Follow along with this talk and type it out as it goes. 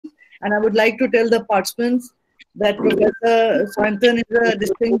And I would like to tell the participants that Professor Sayantan is a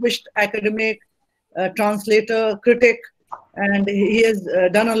distinguished academic, translator, critic, and he has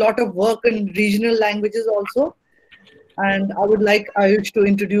done a lot of work in regional languages also. And I would like Ayush to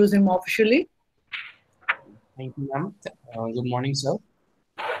introduce him officially. Thank you, ma'am. Good morning, sir.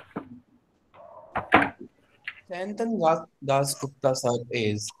 Sayantan Dasgupta sir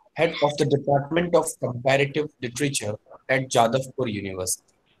is head of the Department of Comparative Literature at Jadavpur University.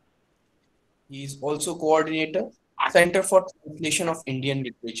 He is also coordinator, Center for Translation of Indian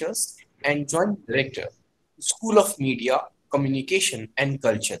Literatures, and joint director, School of Media, Communication and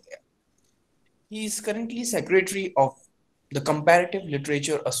Culture there. He is currently secretary of the Comparative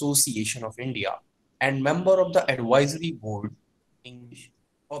Literature Association of India and member of the advisory board English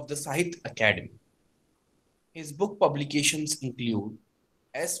of the Sahit Academy. His book publications include,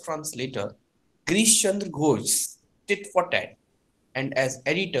 as translator, Grish Chandra Ghosh's Tit for Tat, and as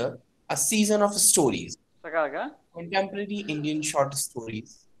editor, A Season of Stories, Contemporary Indian Short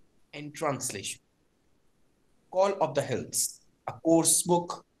Stories, and Translation. Call of the Hills, a course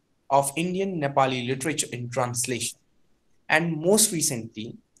book of Indian Nepali literature in translation, and most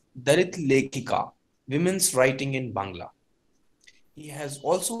recently, Dalit Lekhika, Women's Writing in Bangla. He has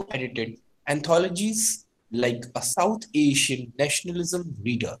also edited anthologies like A South Asian Nationalism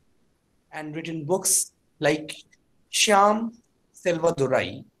Reader and written books like Shyam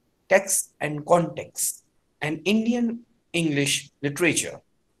Selvadurai, Text and Context, and Indian English Literature,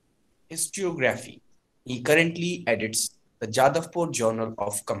 Historiography. He currently edits the Jadavpur Journal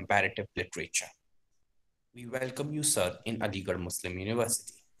of Comparative Literature. We welcome you, sir, in Aligarh Muslim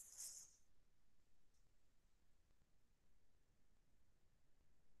University.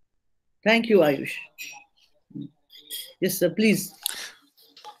 Thank you, Ayush. Yes, sir, please.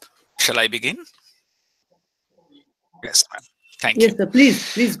 Shall I begin? Yes, ma'am. Thank you. Yes, sir,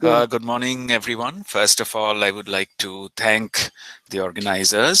 please go. Good morning, everyone. First of all, I would like to thank the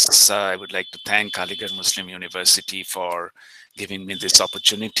organizers. I would like to thank Aligarh Muslim University for giving me this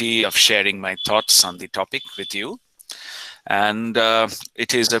opportunity of sharing my thoughts on the topic with you. And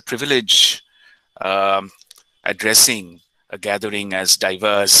it is a privilege addressing a gathering as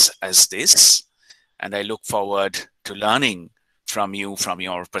diverse as this. And I look forward to learning from you, from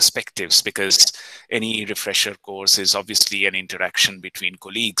your perspectives, because any refresher course is obviously an interaction between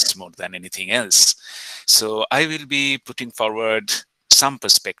colleagues more than anything else. So I will be putting forward some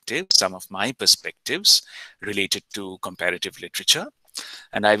perspectives, some of my perspectives related to comparative literature.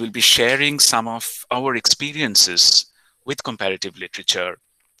 And I will be sharing some of our experiences with comparative literature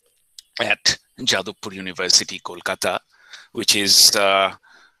at Jadavpur University, Kolkata, which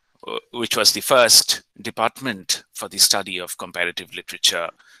was the first department for the study of comparative literature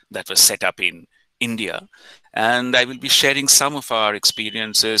that was set up in India. And I will be sharing some of our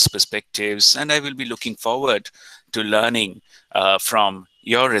experiences, perspectives, and I will be looking forward to learning from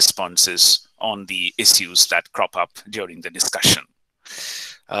your responses on the issues that crop up during the discussion.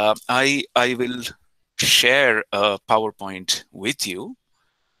 I will share a PowerPoint with you.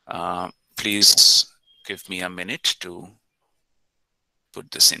 Please give me a minute to put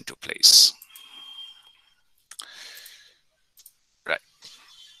this into place. Right.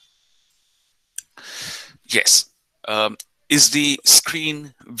 Yes. Is the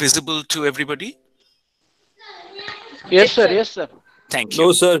screen visible to everybody? Yes, sir. Yes, sir. Thank you.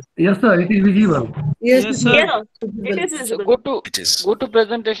 No, sir. Yes, sir. It is visible. Yes, sir. Yeah, it is visible. Go to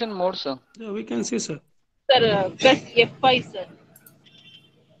presentation mode, sir. Yeah, we can see, sir. Sir, press F5, sir.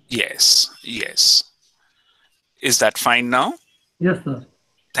 Yes. Yes. Is that fine now? Yes, sir.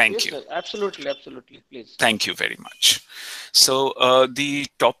 Thank Yes, you. sir. Absolutely, please. Thank you very much. So the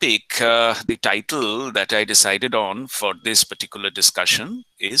topic, the title that I decided on for this particular discussion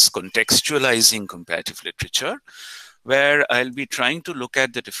is Contextualizing Comparative Literature, where I'll be trying to look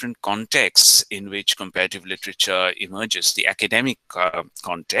at the different contexts in which comparative literature emerges, the academic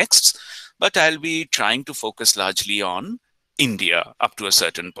contexts, but I'll be trying to focus largely on India up to a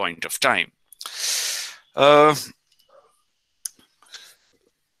certain point of time.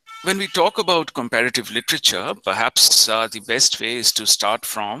 When we talk about comparative literature, perhaps the best way is to start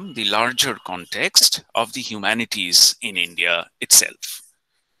from the larger context of the humanities in India itself.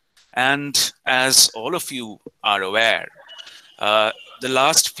 And as all of you are aware, the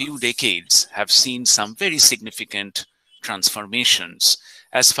last few decades have seen some very significant transformations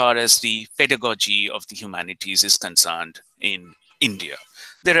as far as the pedagogy of the humanities is concerned in India.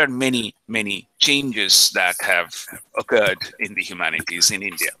 There are many, many changes that have occurred in the humanities in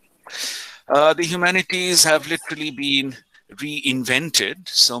India. The humanities have literally been reinvented,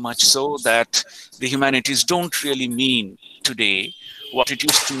 so much so that the humanities don't really mean today what it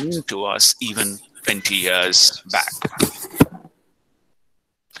used to mean to us even 20 years back.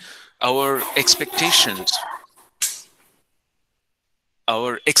 Our expectations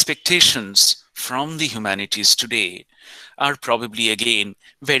from the humanities today are probably again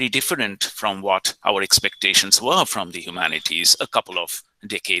very different from what our expectations were from the humanities a couple of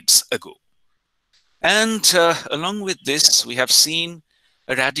decades ago. And along with this, we have seen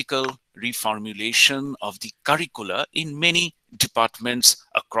a radical reformulation of the curricula in many departments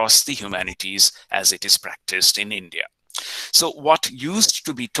across the humanities as it is practiced in India. So what used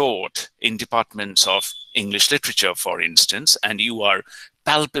to be taught in departments of English literature, for instance, and you are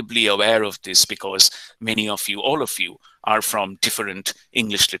palpably aware of this because many of you, all of you, are from different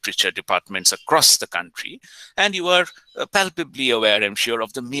English literature departments across the country, and you are palpably aware, I'm sure,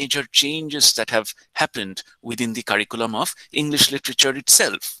 of the major changes that have happened within the curriculum of English literature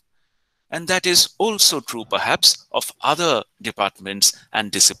itself. And that is also true, perhaps, of other departments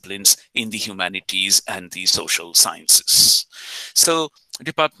and disciplines in the humanities and the social sciences. So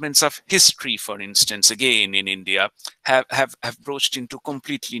departments of history, for instance, again in India, have broached into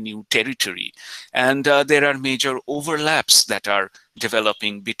completely new territory. And there are major overlaps that are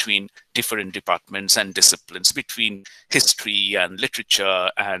developing between different departments and disciplines, between history and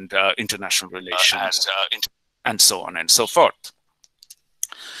literature and international relations and so on and so forth.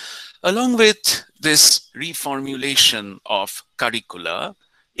 Along with this reformulation of curricula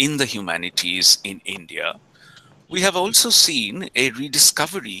in the humanities in India, we have also seen a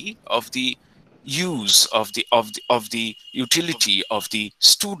rediscovery of the use of the utility of the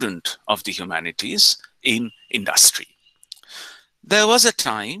student of the humanities in industry. There was a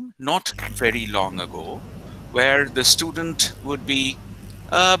time not very long ago where the student would be,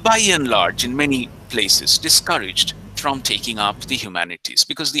 by and large, in many places, discouraged from taking up the humanities,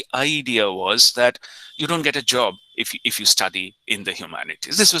 because the idea was that you don't get a job if you study in the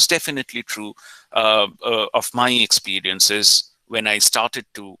humanities. This was definitely true of my experiences when I started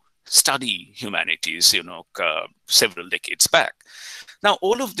to study humanities, several decades back. Now,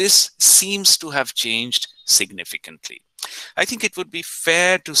 all of this seems to have changed significantly. I think it would be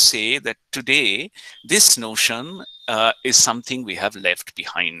fair to say that today this notion is something we have left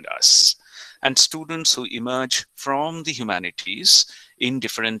behind us. And students who emerge from the humanities in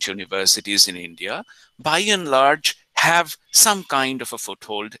different universities in India, by and large, have some kind of a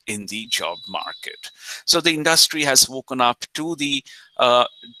foothold in the job market. So the industry has woken up to the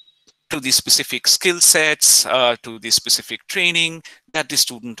specific skill sets, to the specific training that the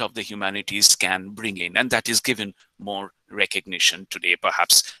student of the humanities can bring in. And that is given more recognition today,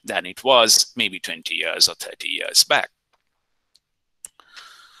 perhaps, than it was maybe 20 years or 30 years back.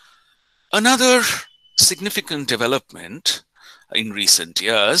 Another significant development in recent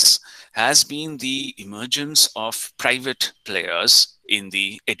years has been the emergence of private players in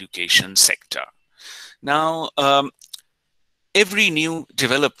the education sector. Now, every new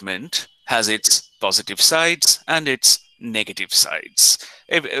development has its positive sides and its negative sides.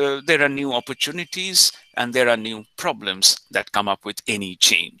 There are new opportunities and there are new problems that come up with any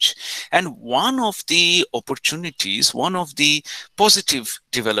change. And one of the opportunities, one of the positive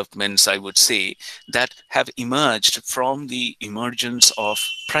developments, I would say, that have emerged from the emergence of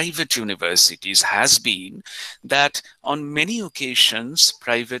private universities has been that on many occasions,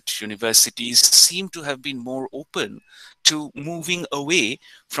 private universities seem to have been more open to moving away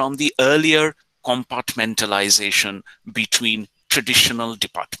from the earlier compartmentalization between traditional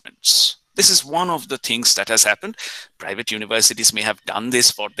departments. This is one of the things that has happened. Private universities may have done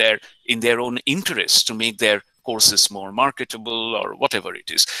this in their own interest to make their courses more marketable or whatever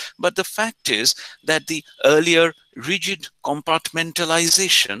it is. But the fact is that the earlier rigid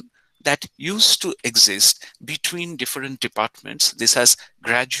compartmentalization that used to exist between different departments, this has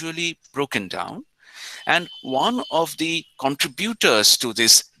gradually broken down. And one of the contributors to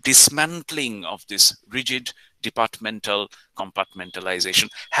this dismantling of this rigid departmental compartmentalization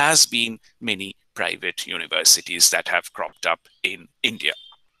has been many private universities that have cropped up in India.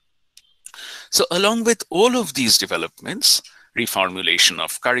 So along with all of these developments, reformulation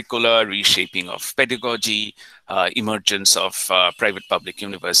of curricula, reshaping of pedagogy, emergence of private public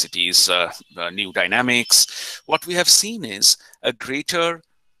universities, new dynamics, what we have seen is a greater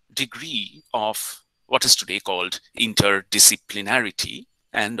degree of what is today called interdisciplinarity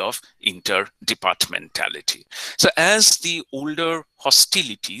and of interdepartmentality. So as the older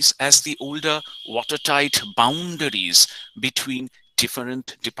hostilities, as the older watertight boundaries between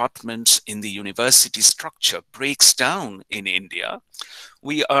different departments in the university structure breaks down in India,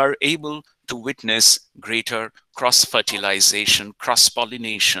 we are able to witness greater cross-fertilization,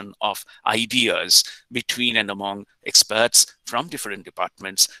 cross-pollination of ideas between and among experts from different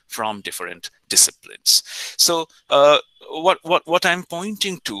departments, from different disciplines. So what I'm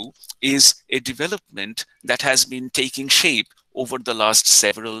pointing to is a development that has been taking shape over the last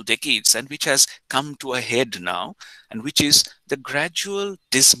several decades and which has come to a head now, and which is the gradual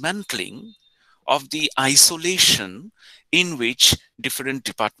dismantling of the isolation in which different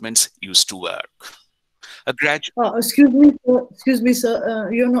departments used to work. A gradual. Excuse me,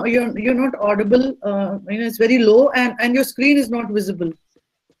 sir. You're not audible. It's very low, and your screen is not visible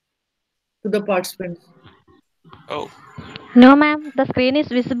to the participants. Oh. No, ma'am. The screen is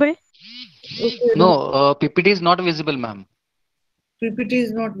visible. Okay, No, PPT is not visible, ma'am. PPT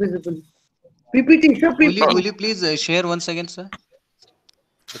is not visible. PPT, sir. PPT. Will you please share once again, sir?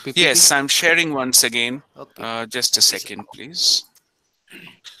 The PPT? Yes, I'm sharing once again. Okay. Just a second, please.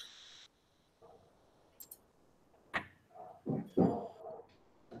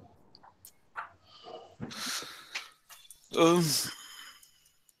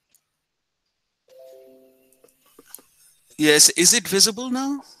 Yes, is it visible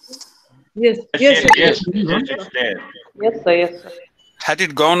now? Yes. Yes, Yes, sir. Yes, sir. Had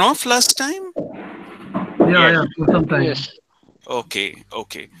it gone off last time? yeah, for some time. Yes. Okay.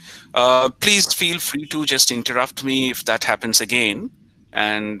 Please feel free to just interrupt me if that happens again,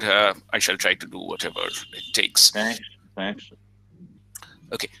 and I shall try to do whatever it takes. Thanks.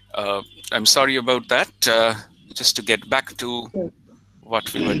 Okay, I'm sorry about that. Just to get back to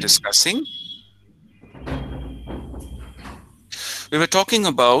what we were discussing. We were talking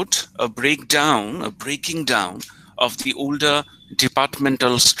about a breaking down of the older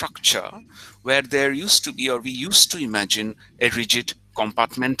departmental structure, where there used to be, or we used to imagine, a rigid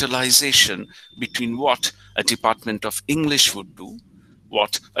compartmentalization between what a department of English would do,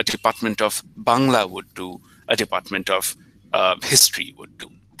 what a department of Bangla would do, a department of history would do.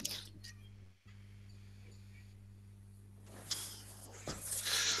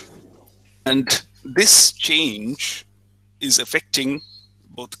 And this change is affecting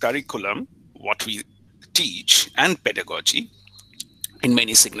both curriculum, what we teach, and pedagogy in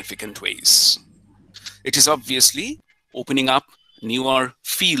many significant ways. It is obviously opening up newer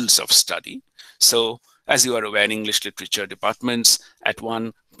fields of study. So, as you are aware, English literature departments at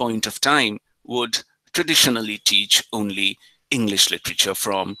one point of time would traditionally teach only English literature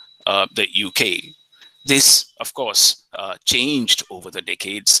from the UK. This, of course, changed over the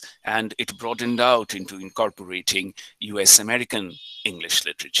decades, and it broadened out into incorporating US American English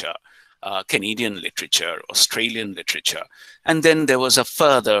literature, Canadian literature, Australian literature. And then there was a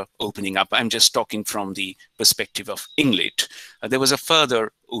further opening up. I'm just talking from the perspective of Englit. There was a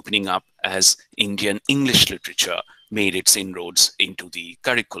further opening up as Indian English literature made its inroads into the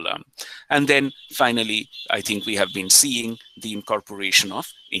curriculum. And then finally, I think we have been seeing the incorporation of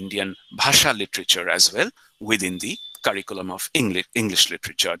Indian Bhasha literature as well within the curriculum of English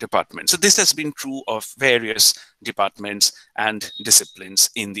literature department. So this has been true of various departments and disciplines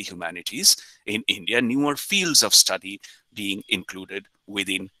in the humanities in India, newer fields of study being included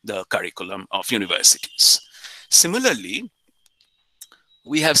within the curriculum of universities. Similarly,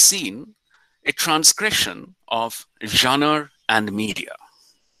 we have seen a transgression of genre and media.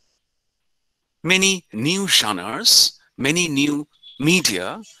 Many new genres, many new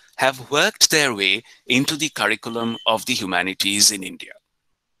media have worked their way into the curriculum of the humanities in India.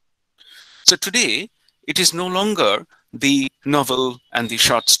 So today, it is no longer the novel and the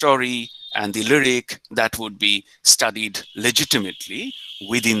short story and the lyric that would be studied legitimately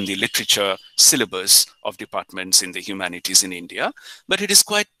within the literature syllabus of departments in the humanities in India, but it is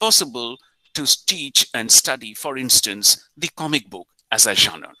quite possible to teach and study, for instance, the comic book as a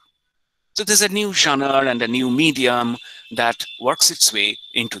genre. So there's a new genre and a new medium that works its way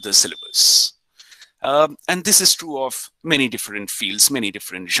into the syllabus. And this is true of many different fields, many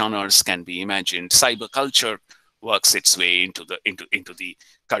different genres can be imagined. Cyberculture works its way into the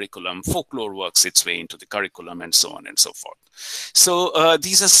curriculum, folklore works its way into the curriculum, and so on and so forth. So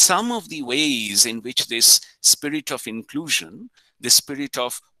these are some of the ways in which this spirit of inclusion, the spirit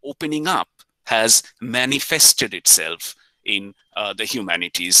of opening up, has manifested itself in the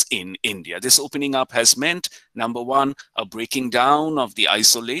humanities in India. This opening up has meant, number one, a breaking down of the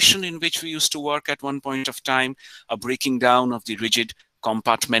isolation in which we used to work at one point of time, a breaking down of the rigid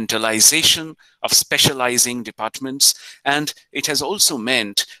compartmentalization of specializing departments, and it has also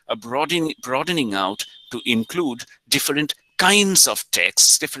meant a broadening out to include different kinds of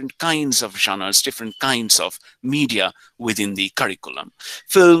texts, different kinds of genres, different kinds of media within the curriculum.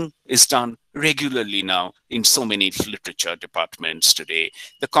 Film is done regularly now in so many literature departments today.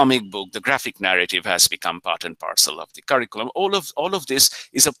 The comic book, the graphic narrative has become part and parcel of the curriculum. All of this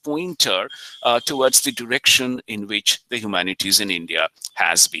is a pointer towards the direction in which the humanities in India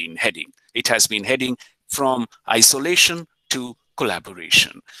has been heading. It has been heading from isolation to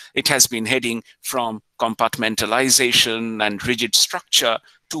collaboration. It has been heading from compartmentalization and rigid structure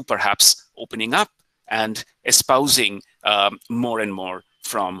to perhaps opening up and espousing more and more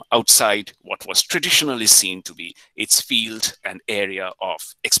from outside what was traditionally seen to be its field and area of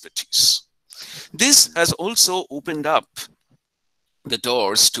expertise. This has also opened up the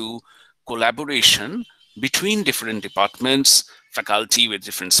doors to collaboration between different departments, faculty with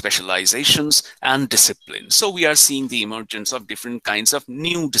different specializations and disciplines. So we are seeing the emergence of different kinds of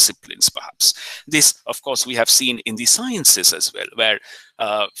new disciplines, perhaps. This, of course, we have seen in the sciences as well, where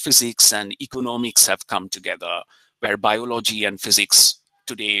physics and economics have come together, where biology and physics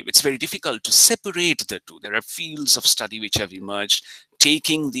today, it's very difficult to separate the two. There are fields of study which have emerged,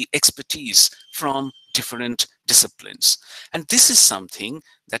 taking the expertise from different disciplines. And this is something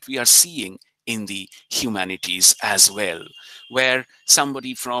that we are seeing in the humanities as well, where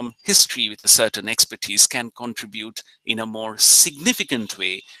somebody from history with a certain expertise can contribute in a more significant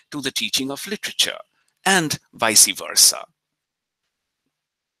way to the teaching of literature, and vice versa.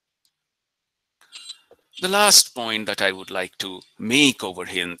 The last point that I would like to make over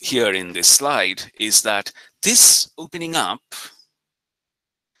here in this slide is that this opening up,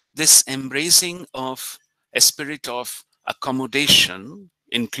 this embracing of a spirit of accommodation,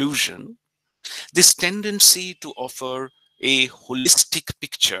 inclusion, this tendency to offer a holistic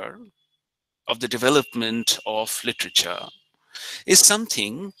picture of the development of literature is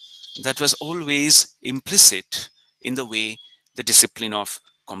something that was always implicit in the way the discipline of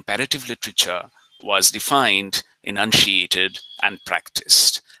comparative literature was defined, enunciated, and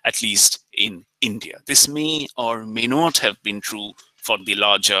practiced, at least in India. This may or may not have been true for the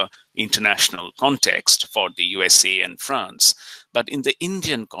larger international context, for the USA and France. But in the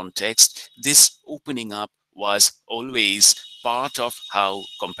Indian context, this opening up was always part of how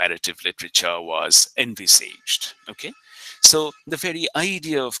comparative literature was envisaged. Okay, so the very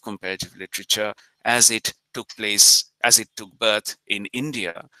idea of comparative literature as it took place, as it took birth in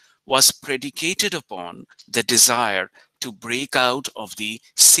India, was predicated upon the desire to break out of the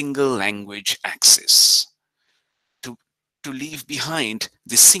single language axis, to leave behind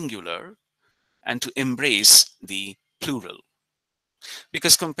the singular and to embrace the plural.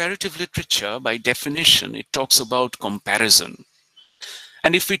 Because comparative literature, by definition, it talks about comparison.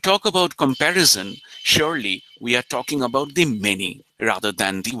 And if we talk about comparison, surely we are talking about the many rather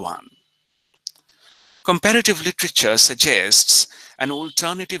than the one. Comparative literature suggests an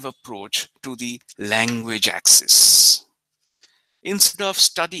alternative approach to the language axis. Instead of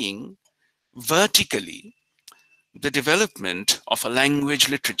studying vertically the development of a language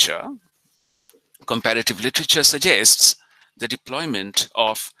literature, comparative literature suggests the deployment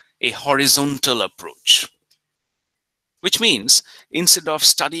of a horizontal approach, which means instead of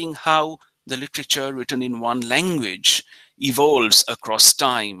studying how the literature written in one language evolves across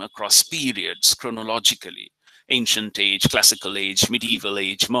time, across periods, chronologically, ancient age, classical age, medieval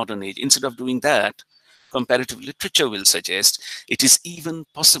age, modern age, instead of doing that, comparative literature will suggest it is even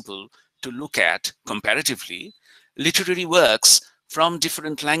possible to look at, comparatively, literary works from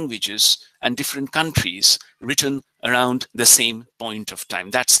different languages and different countries written around the same point of time.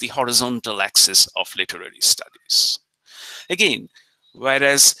 That's the horizontal axis of literary studies. Again,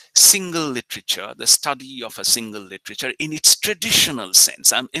 whereas single literature, the study of a single literature in its traditional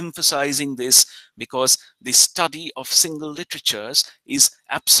sense, I'm emphasizing this because the study of single literatures is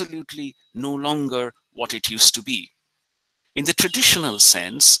absolutely no longer what it used to be. In the traditional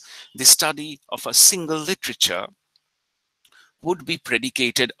sense, the study of a single literature would be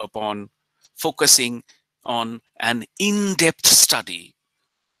predicated upon focusing on an in-depth study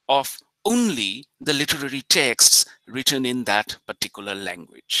of only the literary texts written in that particular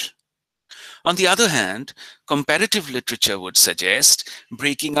language. On the other hand, comparative literature would suggest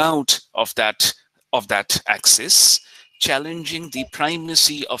breaking out of that axis, challenging the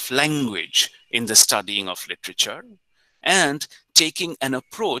primacy of language in the studying of literature, and taking an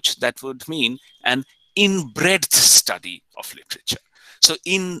approach that would mean an in-breadth study of literature. So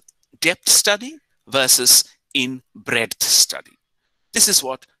in-depth study versus in-breadth study. This is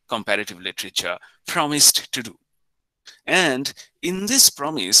what comparative literature promised to do. And in this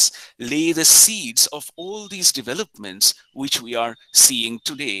promise lay the seeds of all these developments which we are seeing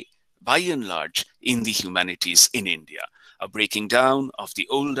today by and large, in the humanities in India. A breaking down of the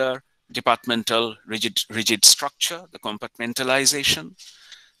older departmental rigid structure, the compartmentalization,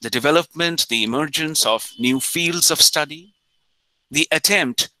 the development, the emergence of new fields of study, the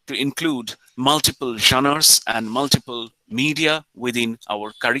attempt to include multiple genres and multiple media within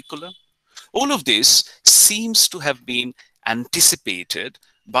our curricula. All of this seems to have been anticipated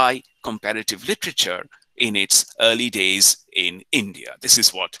by comparative literature in its early days in India. This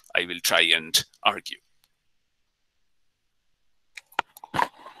is what I will try and argue.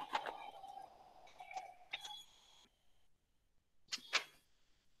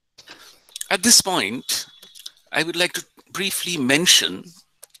 At this point, I would like to briefly mention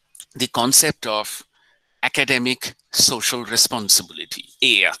the concept of academic social responsibility,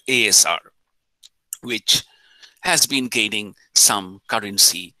 ASR, which has been gaining some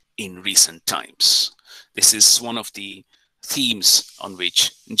currency in recent times. This is one of the themes on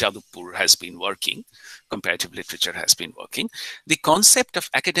which Jadavpur has been working, comparative literature has been working. The concept of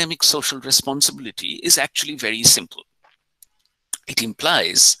academic social responsibility is actually very simple. It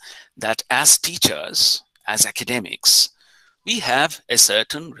implies that as teachers, as academics, we have a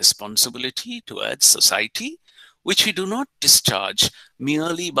certain responsibility towards society, which we do not discharge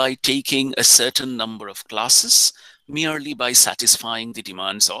merely by taking a certain number of classes, merely by satisfying the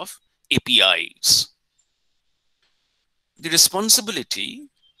demands of APIs. The responsibility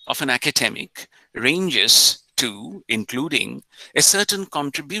of an academic ranges to including a certain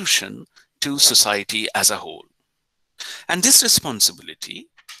contribution to society as a whole. And this responsibility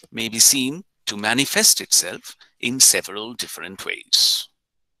may be seen to manifest itself in several different ways.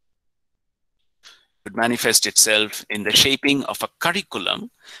 It would manifest itself in the shaping of a curriculum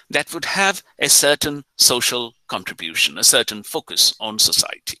that would have a certain social contribution, a certain focus on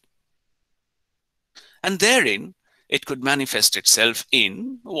society. And therein, it could manifest itself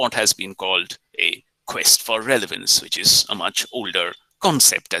in what has been called a quest for relevance, which is a much older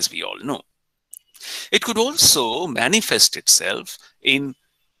concept, as we all know. It could also manifest itself in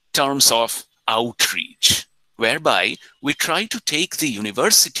terms of outreach, whereby we try to take the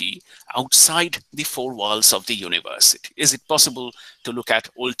university outside the four walls of the university. Is it possible to look at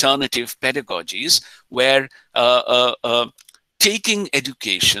alternative pedagogies where taking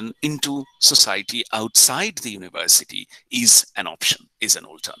education into society outside the university is an option, is an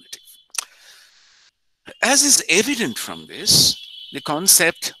alternative? As is evident from this, the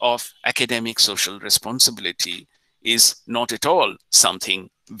concept of academic social responsibility is not at all something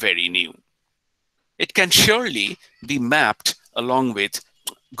very new. It can surely be mapped along with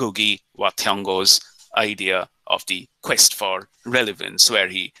Ngugi wa Thiong'o's idea of the quest for relevance, where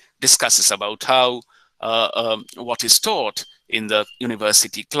he discusses about how what is taught in the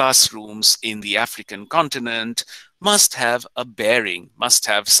university classrooms in the African continent must have a bearing, must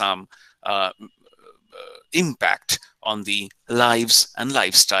have some impact on the lives and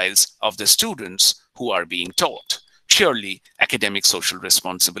lifestyles of the students who are being taught. Surely academic social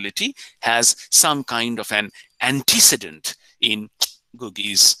responsibility has some kind of an antecedent in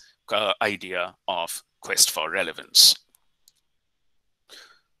Ngugi's idea of quest for relevance.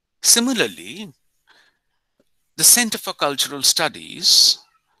 Similarly, the Center for Cultural Studies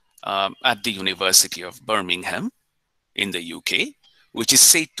at the University of Birmingham in the UK, which is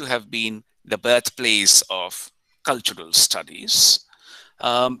said to have been the birthplace of cultural studies,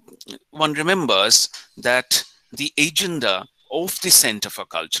 one remembers that the agenda of the Center for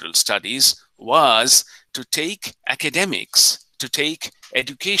Cultural Studies was to take academics, to take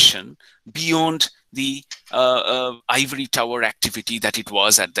education beyond the ivory tower activity that it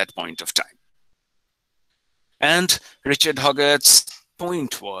was at that point of time. And Richard Hoggart's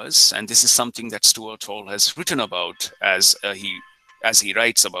point was, and this is something that Stuart Hall has written about as he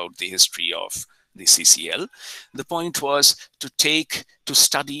writes about the history of the CCL, the point was to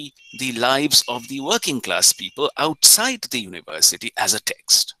study the lives of the working class people outside the university as a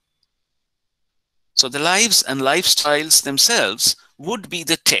text. So the lives and lifestyles themselves would be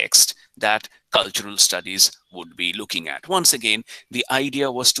the text that cultural studies would be looking at. Once again, the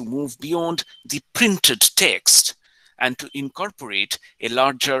idea was to move beyond the printed text and to incorporate a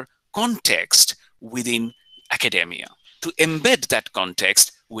larger context within academia, to embed that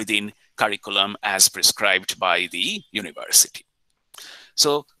context within curriculum as prescribed by the university.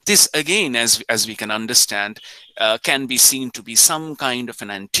 So this, again, as we can understand, can be seen to be some kind of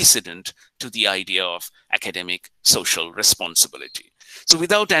an antecedent to the idea of academic social responsibility. So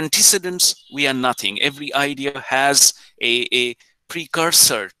without antecedents, we are nothing. Every idea has a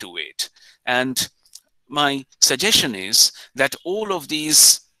precursor to it. And my suggestion is that all of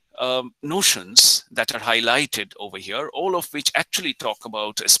these notions that are highlighted over here, all of which actually talk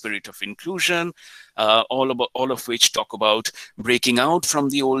about a spirit of inclusion, all of which talk about breaking out from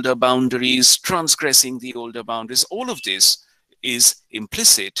the older boundaries, transgressing the older boundaries. All of this is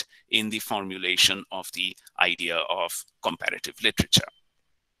implicit in the formulation of the idea of comparative literature.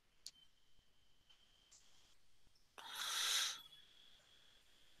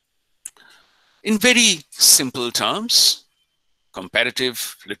 In very simple terms,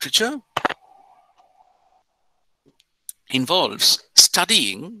 comparative literature involves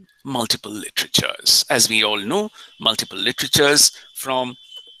studying multiple literatures. As we all know, multiple literatures from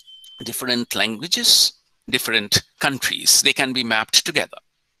different languages, different countries, they can be mapped together.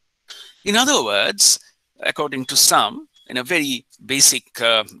 In other words, according to some, in a very basic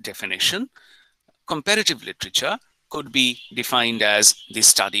definition, comparative literature could be defined as the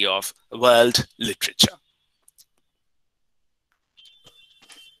study of world literature.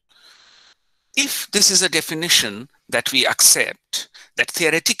 If this is a definition that we accept, that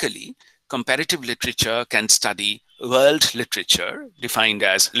theoretically comparative literature can study world literature, defined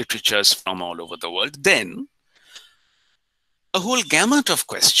as literatures from all over the world, then a whole gamut of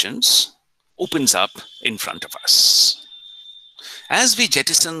questions opens up in front of us. As we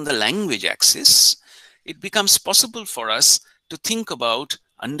jettison the language axis, it becomes possible for us to think about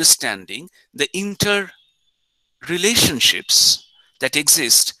understanding the interrelationships that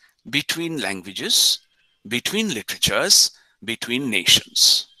exist between languages, between literatures, between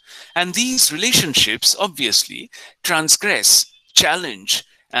nations. And these relationships obviously transgress, challenge,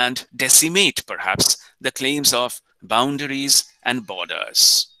 and decimate perhaps the claims of boundaries and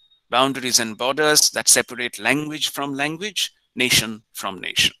borders. Boundaries and borders that separate language from language, nation from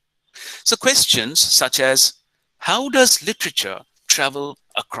nation. So questions such as, how does literature travel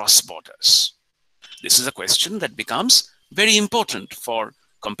across borders? This is a question that becomes very important for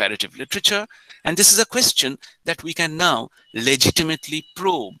comparative literature, and this is a question that we can now legitimately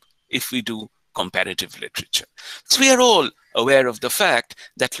probe if we do comparative literature. So we are all aware of the fact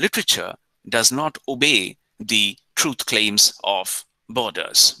that literature does not obey the truth claims of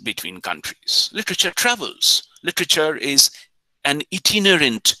borders between countries. Literature travels. Literature is an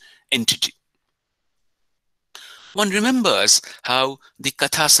itinerant entity. One remembers how the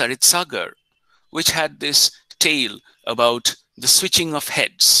Katha Sarit Sagar, which had this tale about the switching of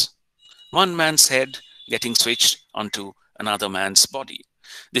heads, one man's head getting switched onto another man's body.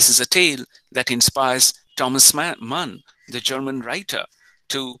 This is a tale that inspires Thomas Mann, the German writer,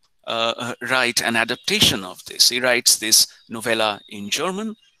 to write an adaptation of this. He writes this novella in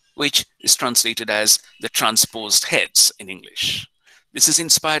German, which is translated as The Transposed Heads in English. This is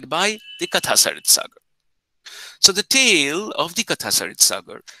inspired by the Katha Sarit Sagar. So the tale of the Katha Sarit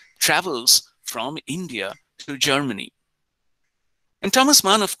Sagar travels from India to Germany. And Thomas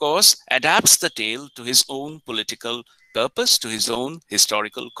Mann, of course, adapts the tale to his own political purpose, to his own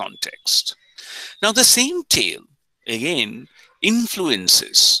historical context. Now, the same tale, again,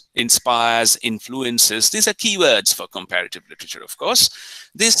 influences, inspires, influences. These are keywords for comparative literature, of course.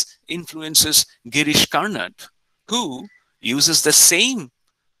 This influences Girish Karnad, who uses the same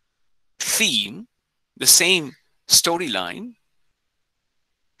theme, the same storyline,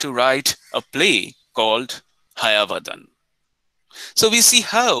 to write a play called Hayavadan. So we see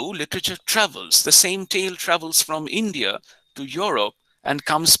how literature travels. The same tale travels from India to Europe and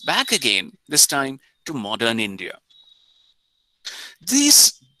comes back again, this time to modern India.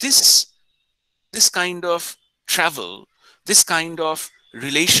 This kind of travel, this kind of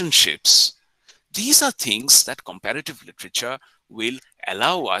relationships, these are things that comparative literature will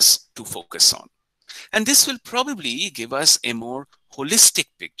allow us to focus on. And this will probably give us a more holistic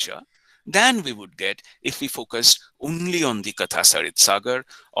picture than we would get if we focused only on the Katha Sarit Sagar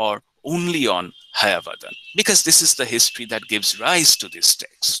or only on Hayavadan, because this is the history that gives rise to this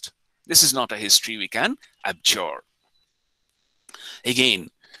text. This is not a history we can abjure. Again,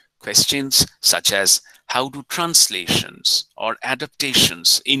 questions such as, how do translations or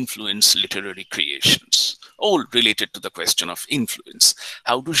adaptations influence literary creations? All related to the question of influence.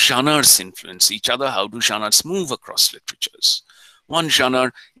 How do genres influence each other? How do genres move across literatures? One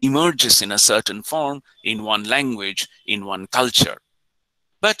genre emerges in a certain form, in one language, in one culture.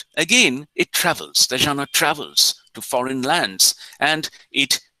 But again, it travels. The genre travels to foreign lands, and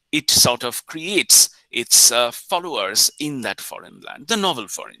it sort of creates its followers in that foreign land. The novel,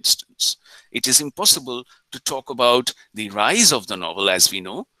 for instance. It is impossible to talk about the rise of the novel, as we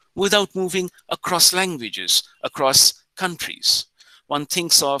know, without moving across languages, across countries. One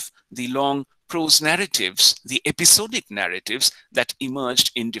thinks of the long prose narratives, the episodic narratives that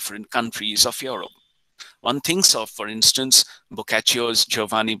emerged in different countries of Europe. One thinks of, for instance,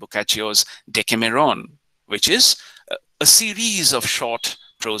 Giovanni Boccaccio's Decameron, which is a series of short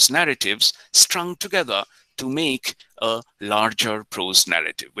prose narratives strung together to make a larger prose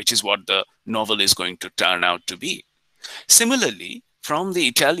narrative, which is what the novel is going to turn out to be. Similarly, from the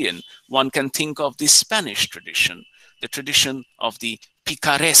Italian, one can think of the Spanish tradition, the tradition of the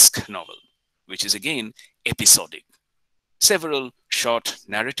picaresque novel, which is again episodic. Several short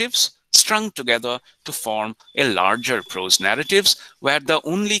narratives strung together to form a larger prose narratives where the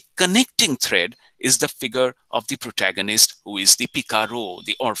only connecting thread is the figure of the protagonist, who is the picaro,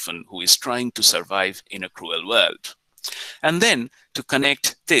 the orphan who is trying to survive in a cruel world. And then to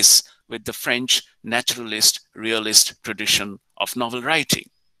connect this with the French naturalist, realist tradition of novel writing.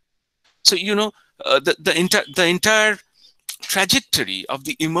 So, you know, the entire trajectory of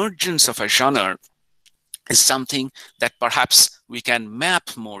the emergence of a genre is something that perhaps we can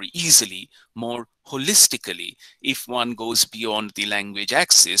map more easily, more holistically, if one goes beyond the language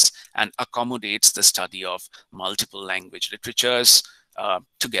axis and accommodates the study of multiple language literatures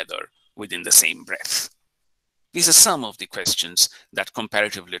together within the same breath. These are some of the questions that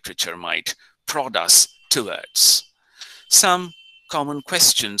comparative literature might prod us towards. Some common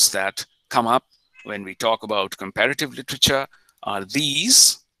questions that come up when we talk about comparative literature are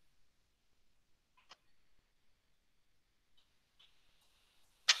these.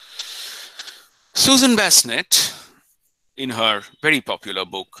 Susan Bassnett, in her very popular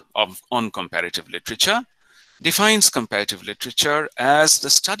book on comparative literature, defines comparative literature as the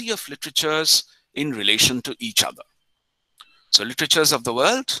study of literatures in relation to each other. So literatures of the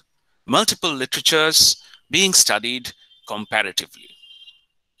world, multiple literatures being studied comparatively.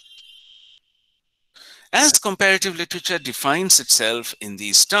 As comparative literature defines itself in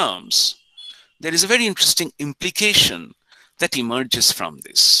these terms, there is a very interesting implication that emerges from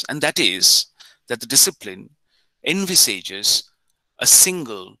this, and that is that the discipline envisages a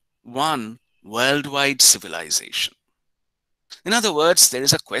single, one worldwide civilization. In other words, there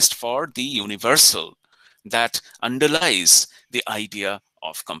is a quest for the universal that underlies the idea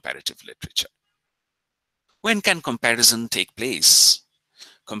of comparative literature. When can comparison take place?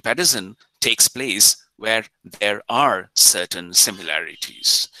 Comparison takes place where there are certain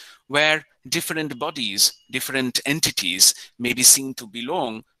similarities, where different bodies, different entities may be seen to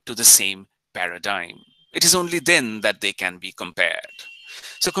belong to the same paradigm. It is only then that they can be compared.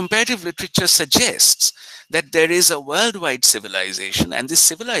 So comparative literature suggests that there is a worldwide civilization, and this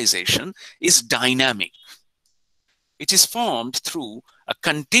civilization is dynamic. It is formed through a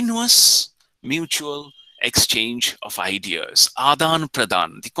continuous mutual exchange of ideas, adan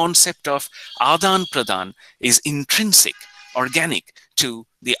pradan. The concept of adan pradan is intrinsic, organic to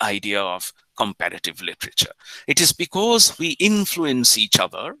the idea of comparative literature. It is because we influence each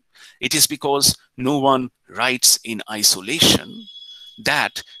other, it is because no one writes in isolation,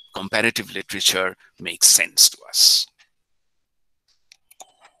 that comparative literature makes sense to us.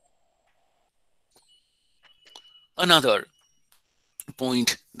 Another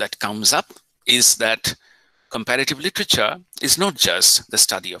point that comes up is that comparative literature is not just the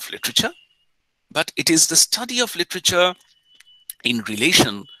study of literature, but it is the study of literature in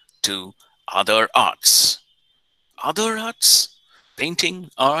relation to other arts. Other arts, painting,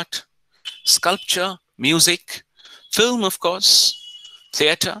 art, sculpture, music, film, of course,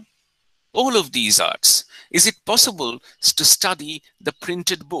 theater, all of these arts. Is it possible to study the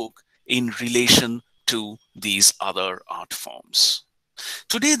printed book in relation to these other art forms?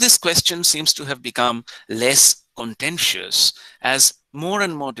 Today, this question seems to have become less contentious as more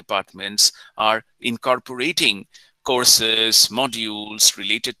and more departments are incorporating courses, modules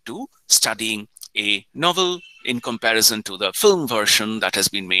related to studying a novel in comparison to the film version that has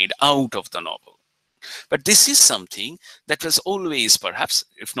been made out of the novel. But this is something that was always, perhaps,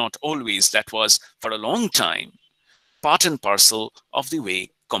 if not always, that was for a long time, part and parcel of the way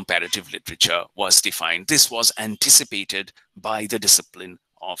comparative literature was defined. This was anticipated by the discipline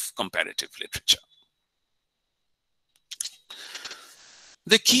of comparative literature.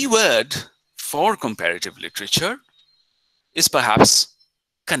 The key word for comparative literature is perhaps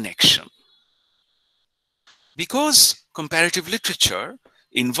connection. Because comparative literature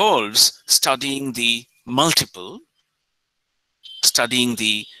involves studying the multiple, studying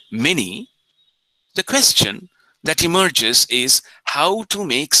the many, the question that emerges is how to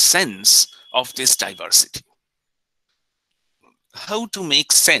make sense of this diversity. How to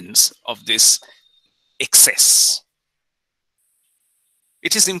make sense of this excess.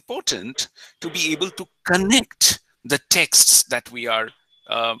 It is important to be able to connect the texts that we are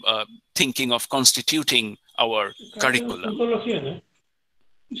thinking of constituting our curriculum.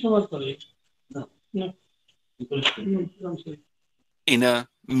 in a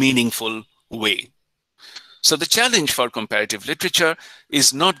meaningful way. So the challenge for comparative literature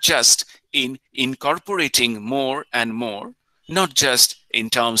is not just in incorporating more and more, not just in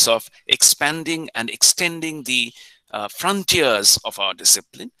terms of expanding and extending the frontiers of our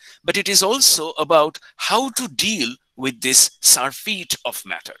discipline, but it is also about how to deal with this surfeit of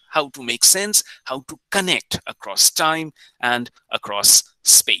matter, how to make sense, how to connect across time and across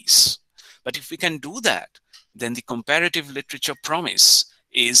space. But if we can do that, then the comparative literature promise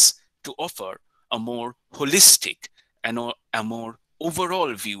is to offer a more holistic and a more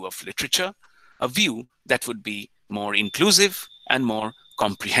overall view of literature, a view that would be more inclusive and more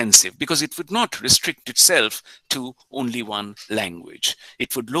comprehensive, because it would not restrict itself to only one language.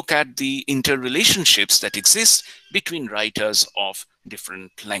 It would look at the interrelationships that exist between writers of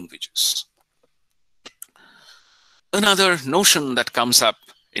different languages. Another notion that comes up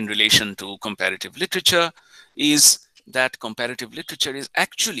in relation to comparative literature is that comparative literature is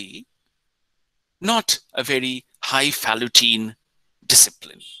actually not a very highfalutin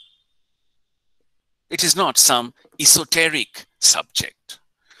discipline. It is not some esoteric subject.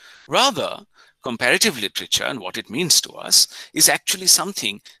 Rather, comparative literature and what it means to us is actually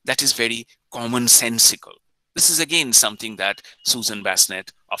something that is very commonsensical. This is again something that Susan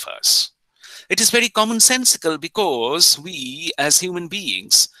Bassnett offers. It is very commonsensical because we as human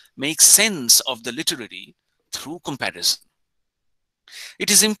beings make sense of the literary through comparison. It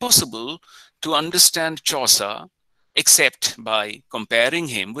is impossible to understand Chaucer except by comparing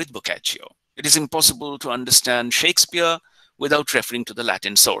him with Boccaccio. It is impossible to understand Shakespeare without referring to the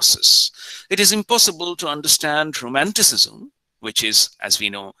Latin sources. It is impossible to understand Romanticism, which is, as we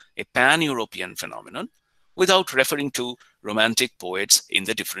know, a pan-European phenomenon, without referring to Romantic poets in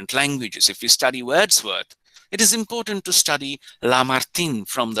the different languages. If we study Wordsworth, it is important to study Lamartine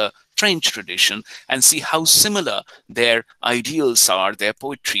from the French tradition and see how similar their ideals are, their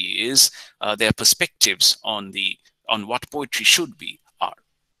poetry is, their perspectives on what poetry should be are.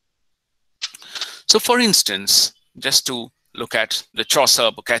 So for instance, just to look at the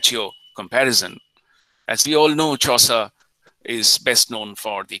Chaucer-Boccaccio comparison, as we all know, Chaucer is best known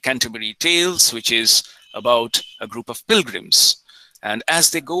for the Canterbury Tales, which is about a group of pilgrims. And as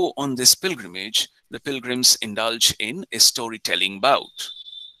they go on this pilgrimage, the pilgrims indulge in a storytelling bout.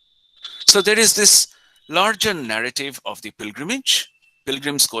 So there is this larger narrative of the pilgrimage,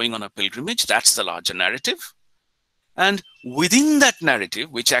 pilgrims going on a pilgrimage, that's the larger narrative. And within that narrative,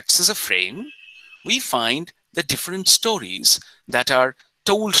 which acts as a frame, we find the different stories that are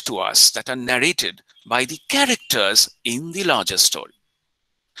told to us, that are narrated by the characters in the larger story.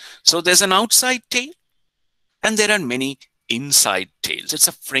 So there's an outside tale, and there are many inside tales. It's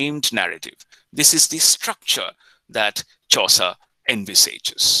a framed narrative. This is the structure that Chaucer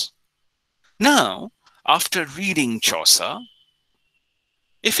envisages. Now, after reading Chaucer,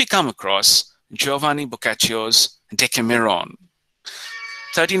 if we come across Giovanni Boccaccio's Decameron,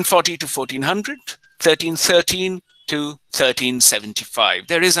 1340 to 1400, 1313 to 1375,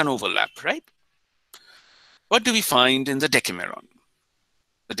 there is an overlap, right? What do we find in the Decameron?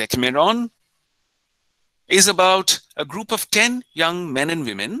 The Decameron is about a group of 10 young men and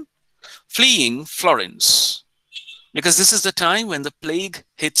women fleeing Florence, because this is the time when the plague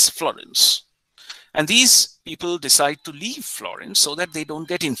hits Florence. And these people decide to leave Florence so that they don't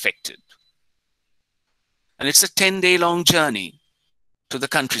get infected. And it's a 10-day long journey to the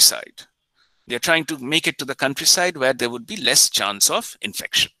countryside. They're trying to make it to the countryside where there would be less chance of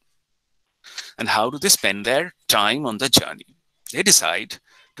infection. And how do they spend their time on the journey? They decide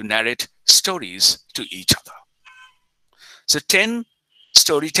to narrate stories to each other. So 10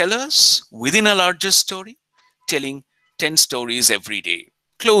 storytellers within a larger story, telling 10 stories every day,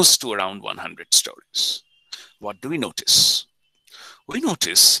 close to around 100 stories. What do we notice? We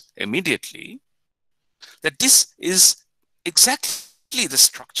notice immediately that this is exactly the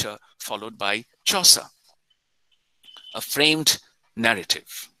structure followed by Chaucer, a framed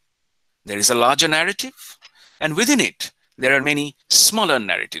narrative. There is a larger narrative, and within it, there are many smaller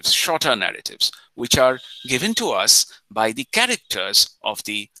narratives, shorter narratives, which are given to us by the characters of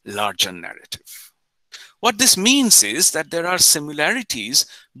the larger narrative. What this means is that there are similarities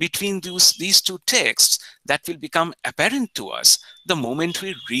between these two texts that will become apparent to us the moment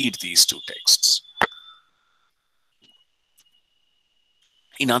we read these two texts.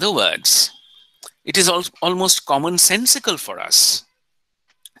 In other words, it is almost commonsensical for us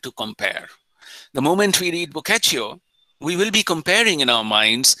to compare. The moment we read Boccaccio, we will be comparing in our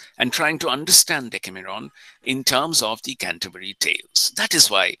minds and trying to understand Decameron in terms of the Canterbury Tales. That is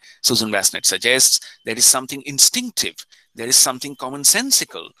why Susan Bassnett suggests there is something instinctive, there is something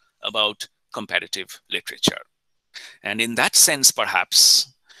commonsensical about comparative literature. And in that sense,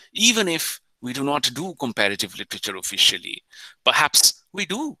 perhaps, even if we do not do comparative literature officially, perhaps we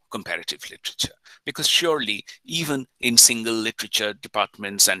do comparative literature, because surely even in single literature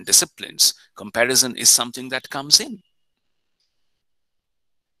departments and disciplines, comparison is something that comes in.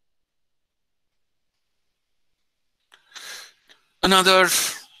 Another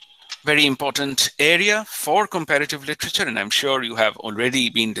very important area for comparative literature, and I'm sure you have already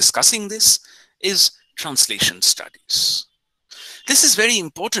been discussing this, is translation studies. This is very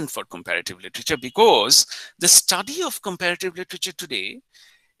important for comparative literature because the study of comparative literature today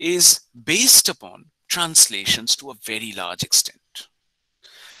is based upon translations to a very large extent.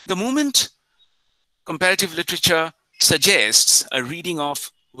 The moment comparative literature suggests a reading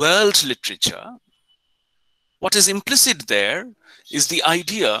of world literature, what is implicit there is the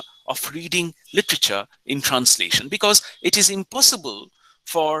idea of reading literature in translation, because it is impossible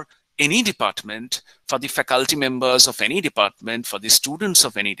for any department, for the faculty members of any department, for the students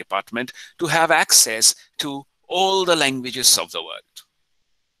of any department to have access to all the languages of the world.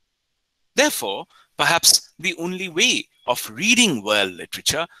 Therefore, perhaps the only way of reading world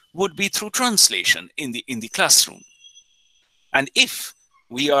literature would be through translation in the classroom. And if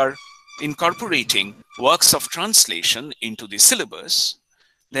we are incorporating works of translation into the syllabus,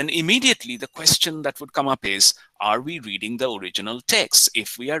 then immediately the question that would come up is, are we reading the original text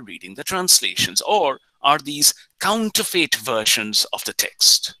if we are reading the translations, or are these counterfeit versions of the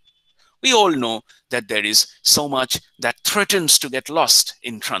text? We all know that there is so much that threatens to get lost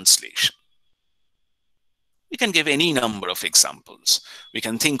in translation. We can give any number of examples. We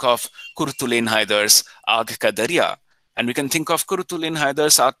can think of Kurtulen Haidar's Aag Ka Darya, and we can think of Kurtulen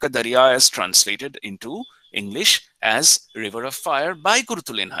Haidar's Aag Ka Darya as translated into English as River of Fire by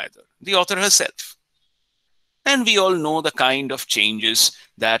Kurtulen Haidar, the author herself. And we all know the kind of changes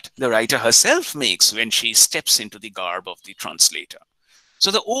that the writer herself makes when she steps into the garb of the translator.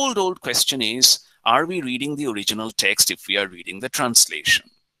 So the old question is, are we reading the original text if we are reading the translation?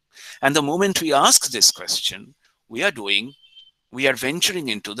 And the moment we ask this question, we are venturing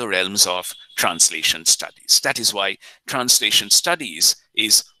into the realms of translation studies. That is why translation studies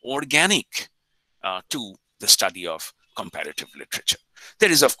is organic to the study of comparative literature. There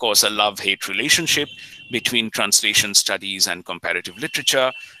is, of course, a love-hate relationship between translation studies and comparative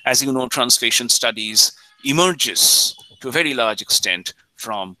literature. As you know, translation studies emerges to a very large extent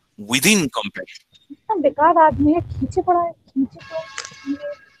from within comparative.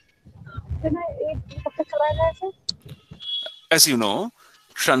 As you know,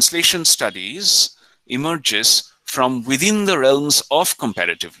 translation studies emerges from within the realms of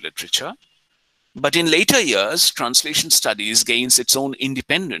comparative literature. But in later years, translation studies gains its own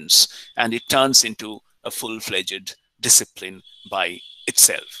independence and it turns into a full-fledged discipline by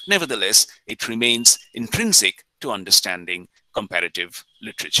itself. Nevertheless, it remains intrinsic to understanding comparative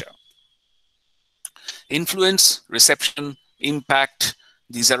literature. Influence, reception, impact,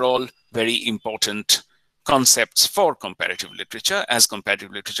 these are all very important concepts for comparative literature, as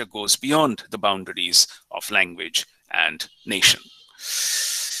comparative literature goes beyond the boundaries of language and nation.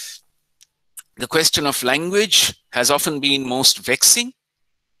 The question of language has often been most vexing,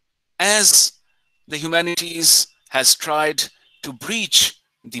 as the humanities has tried to breach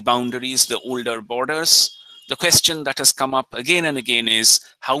the boundaries, the older borders. The question that has come up again and again is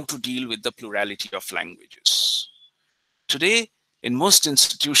how to deal with the plurality of languages. Today, in most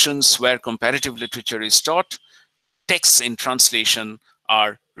institutions where comparative literature is taught, texts in translation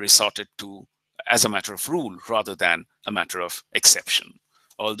are resorted to as a matter of rule rather than a matter of exception.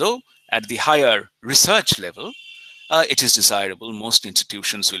 Although at the higher research level, it is desirable most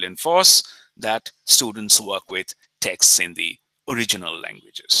institutions will enforce that students work with texts in the original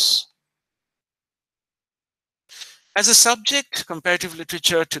languages. As a subject, comparative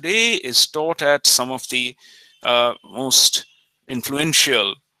literature today is taught at some of the most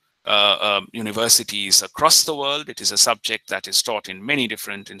influential universities across the world. It is a subject that is taught in many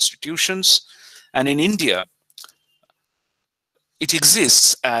different institutions. And in India, it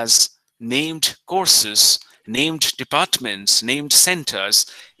exists as named courses, named departments, named centers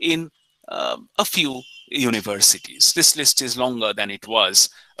in a few universities. This list is longer than it was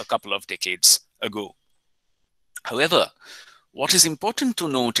a couple of decades ago. However, what is important to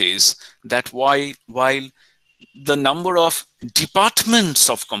note is that while the number of departments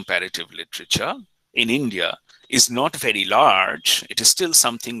of comparative literature in India is not very large, it is still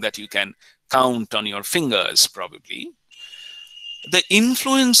something that you can count on your fingers probably. The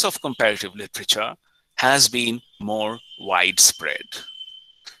influence of comparative literature has been more widespread,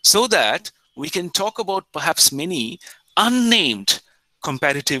 so that we can talk about perhaps many unnamed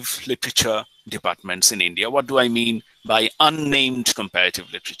comparative literature departments in India. What do I mean by unnamed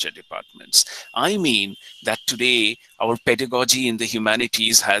comparative literature departments? I mean that today our pedagogy in the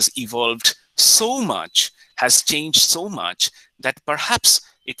humanities has evolved so much, has changed so much, that perhaps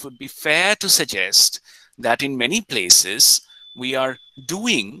it would be fair to suggest that in many places we are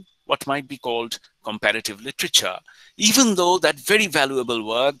doing what might be called comparative literature, even though that very valuable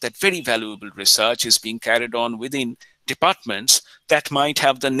work, that very valuable research is being carried on within departments that might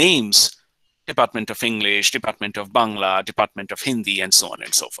have the names Department of English, Department of Bangla, Department of Hindi, and so on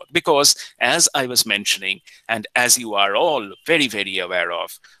and so forth. Because as I was mentioning, and as you are all very, very aware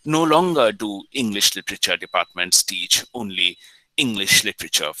of, no longer do English literature departments teach only English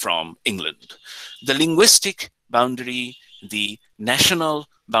literature from England. The linguistic boundary, the national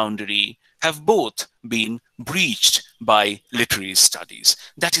boundary have both been breached by literary studies.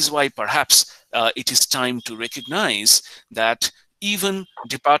 That is why perhaps it is time to recognize that even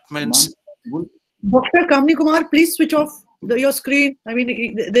departments. Dr. Kamini Kumar, please switch off your screen. I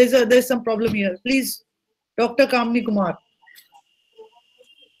mean, there's some problem here. Please, Dr. Kamini Kumar.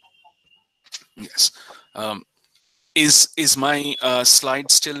 Yes. Is my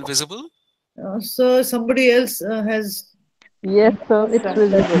slide still visible? So somebody else has. Yes, sir. It's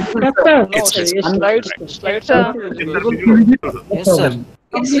visible. Yes, sir. No, It's sir. visible. Yes, sir.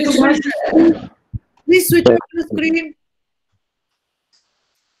 Yes, sir. Please switch off the screen.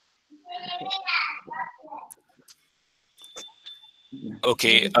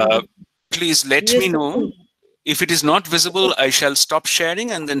 Okay. Please let me know. If it is not visible, I shall stop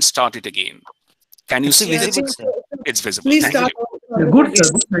sharing and then start it again. Can you see visible, it? sir. It's visible. Please Thank start. you. Good, sir.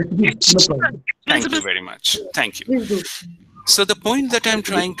 No problem. Thank you very much. Thank you. Please do. So the point that I'm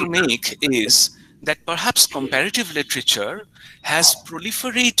trying to make is that perhaps comparative literature has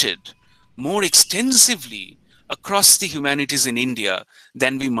proliferated more extensively across the humanities in India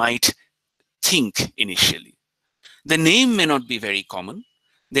than we might think initially. The name may not be very common.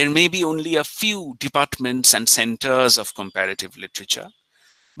 There may be only a few departments and centers of comparative literature.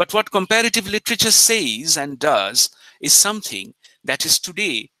 But what comparative literature says and does is something that is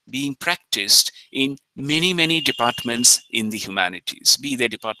today being practiced in many, many departments in the humanities, be they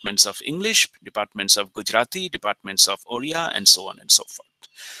departments of English, departments of Gujarati, departments of Oriya, and so on and so forth.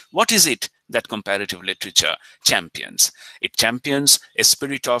 What is it that comparative literature champions? It champions a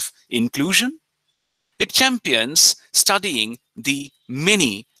spirit of inclusion. It champions studying the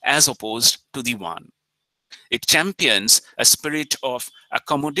many as opposed to the one. It champions a spirit of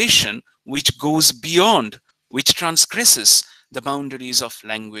accommodation which goes beyond, which transgresses the boundaries of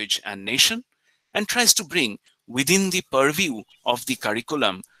language and nation, and tries to bring within the purview of the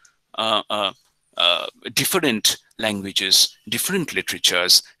curriculum different languages, different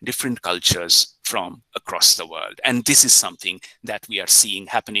literatures, different cultures from across the world. And this is something that we are seeing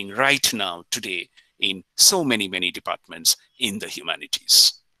happening right now today in so many, many departments in the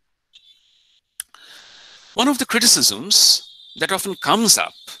humanities. One of the criticisms that often comes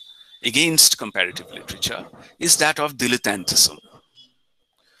up against comparative literature is that of dilettantism.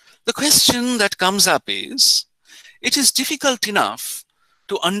 The question that comes up is, it is difficult enough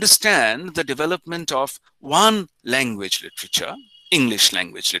to understand the development of one language literature, English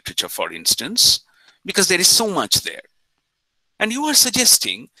language literature, for instance, because there is so much there. And you are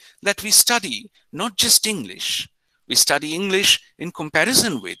suggesting that we study not just English, we study English in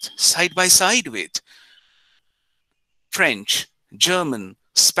comparison with, side by side with, French, German,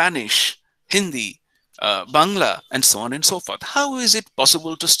 Spanish, Hindi, Bangla, and so on and so forth. How is it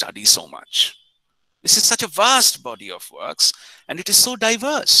possible to study so much? This is such a vast body of works, and it is so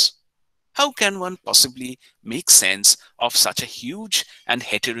diverse. How can one possibly make sense of such a huge and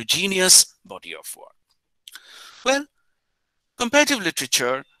heterogeneous body of work? Well, comparative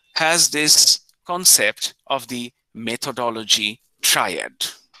literature has this concept of the methodology triad.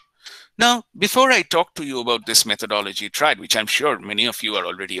 Now, before I talk to you about this methodology triad, which I'm sure many of you are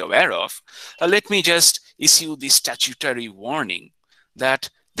already aware of, let me just issue the statutory warning that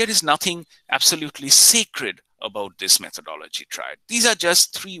there is nothing absolutely sacred about this methodology triad. These are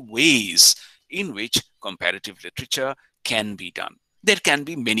just three ways in which comparative literature can be done. There can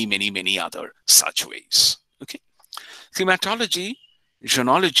be many, many, many other such ways. Okay? Thematology,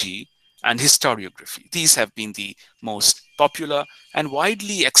 genre, and historiography. These have been the most popular and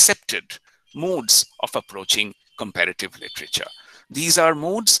widely accepted modes of approaching comparative literature. These are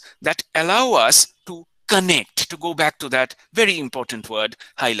modes that allow us to connect, to go back to that very important word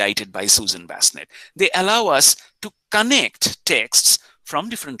highlighted by Susan Bassnett. They allow us to connect texts from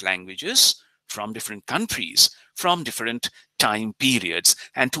different languages, from different countries, from different time periods,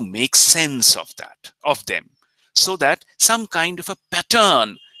 and to make sense of that, of them, so that some kind of a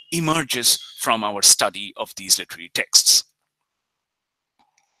pattern emerges from our study of these literary texts.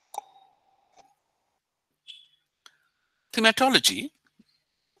 Thematology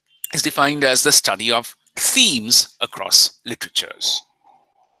is defined as the study of themes across literatures.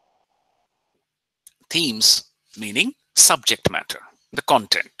 Themes meaning subject matter, the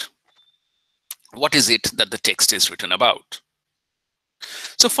content. What is it that the text is written about?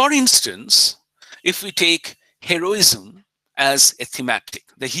 So for instance, if we take heroism as a thematic,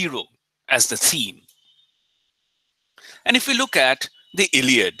 the hero as the theme, and if we look at the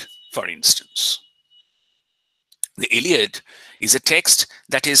Iliad, for instance, the Iliad is a text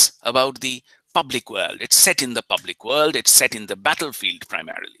that is about the public world. It's set in the public world. It's set in the battlefield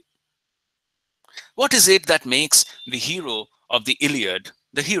primarily. What is it that makes the hero of the Iliad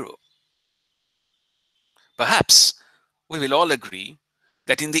the hero? Perhaps we will all agree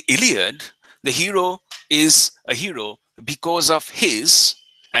that in the Iliad, the hero is a hero because of his,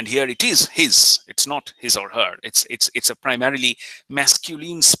 and here it is his, it's not his or her, it's a primarily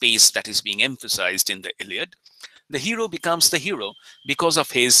masculine space that is being emphasized in the Iliad. The hero becomes the hero because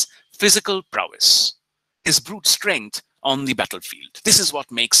of his physical prowess, his brute strength on the battlefield. This is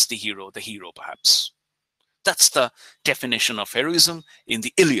what makes the hero, perhaps. That's the definition of heroism in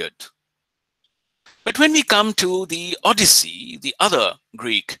the Iliad. But when we come to the Odyssey, the other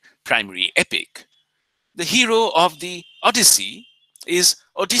Greek primary epic, the hero of the Odyssey is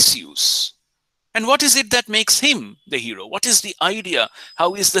Odysseus. And what is it that makes him the hero? What is the idea?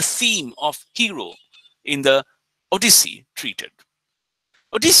 How is the theme of hero in the Odyssey treated?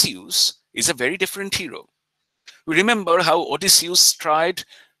 Odysseus is a very different hero. We remember how Odysseus tried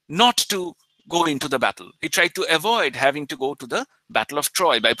not to go into the battle. He tried to avoid having to go to the Battle of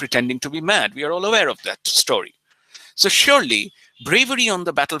Troy by pretending to be mad. We are all aware of that story. So surely bravery on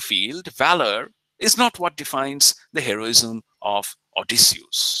the battlefield, valor, is not what defines the heroism of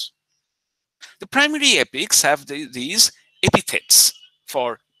Odysseus. The primary epics have these epithets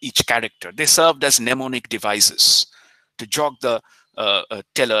for each character. They served as mnemonic devices to jog the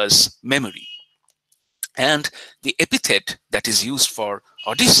teller's memory. And the epithet that is used for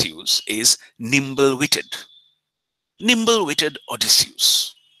Odysseus is nimble-witted. Nimble-witted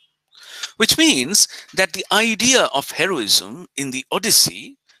Odysseus. Which means that the idea of heroism in the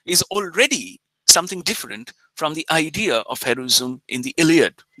Odyssey is already something different from the idea of heroism in the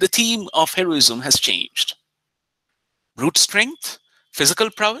Iliad. The theme of heroism has changed. Brute strength, physical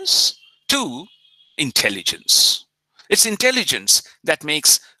prowess, to intelligence. It's intelligence that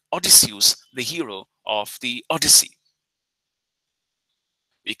makes Odysseus the hero of the Odyssey.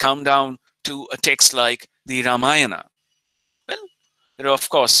 We come down to a text like the Ramayana. Well, there are of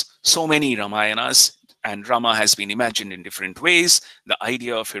course so many Ramayanas, and Rama has been imagined in different ways. The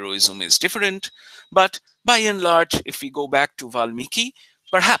idea of heroism is different, but by and large, if we go back to Valmiki,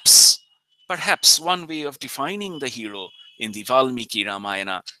 perhaps one way of defining the hero in the Valmiki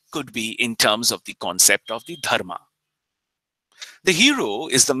Ramayana could be in terms of the concept of the dharma. The hero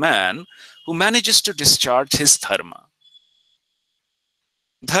is the man who manages to discharge his dharma.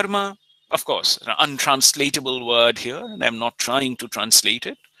 Dharma, of course, an untranslatable word here, and I'm not trying to translate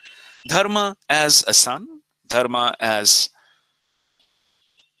it. Dharma as a son, dharma as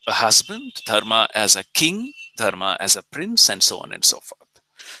a husband, dharma as a king, dharma as a prince, and so on and so forth.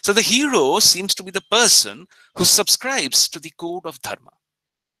 So the hero seems to be the person who subscribes to the code of dharma.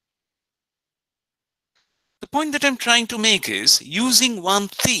 The point that I'm trying to make is, using one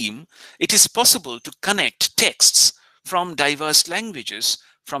theme, it is possible to connect texts from diverse languages,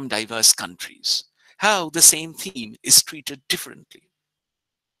 from diverse countries. How the same theme is treated differently.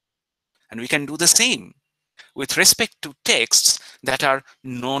 And we can do the same with respect to texts that are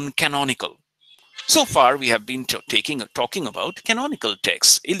non-canonical. So far, we have been talking about canonical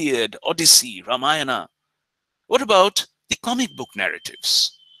texts, Iliad, Odyssey, Ramayana. What about the comic book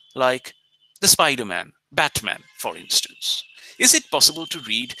narratives, like the Spider-Man, Batman, for instance? Is it possible to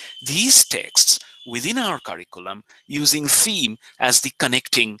read these texts within our curriculum using theme as the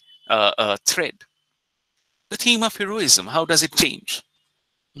connecting thread? The theme of heroism, how does it change?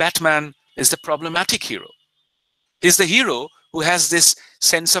 Batman is the problematic hero. He's the hero who has this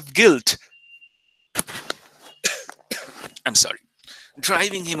sense of guilt. I'm sorry,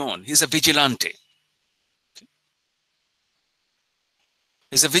 driving him on. He's a vigilante.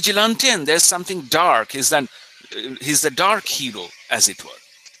 He's a vigilante, and there's something dark. He's the dark hero, as it were.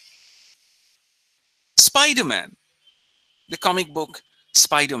 Spider-Man, the comic book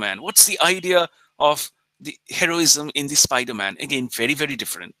Spider-Man. What's the idea of the heroism in the Spider-Man? Again, very, very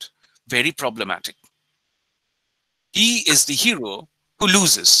different, very problematic. He is the hero who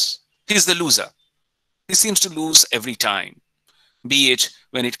loses. He's the loser. He seems to lose every time, be it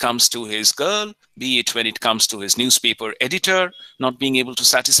when it comes to his girl, be it when it comes to his newspaper editor, not being able to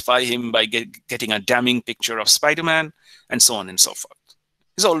satisfy him by getting a damning picture of Spider-Man, and so on and so forth.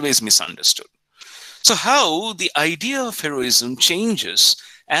 He's always misunderstood. So how the idea of heroism changes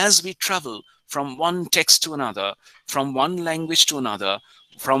as we travel from one text to another, from one language to another,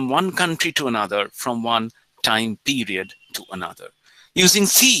 from one country to another, from one time period to another. Using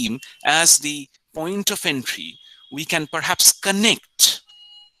theme as the point of entry, we can perhaps connect,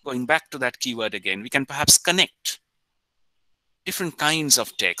 going back to that keyword again, we can perhaps connect different kinds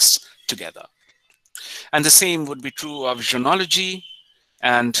of texts together. And the same would be true of chronology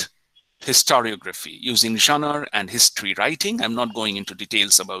and historiography, using genre and history writing. I'm not going into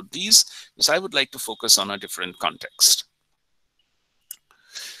details about these, because I would like to focus on a different context.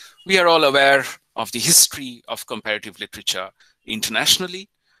 We are all aware of the history of comparative literature internationally.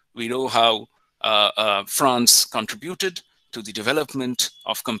 We know how France contributed to the development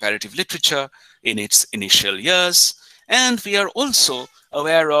of comparative literature in its initial years. And we are also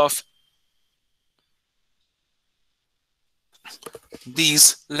aware of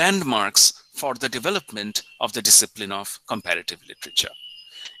these landmarks for the development of the discipline of comparative literature.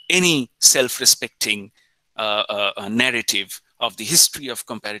 Any self-respecting narrative of the history of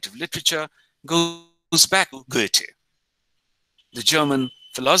comparative literature goes back to Goethe, the German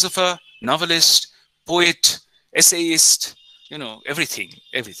philosopher, novelist, poet, essayist, everything.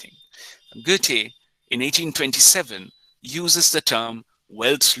 Goethe, in 1827, uses the term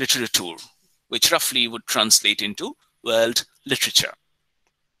Weltliteratur, which roughly would translate into world literature.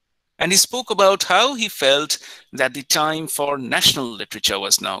 And he spoke about how he felt that the time for national literature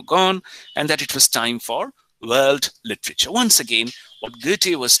was now gone and that it was time for world literature. Once again, what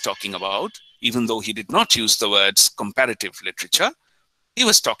Goethe was talking about, even though he did not use the words comparative literature, he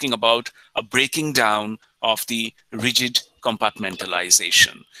was talking about a breaking down of the rigid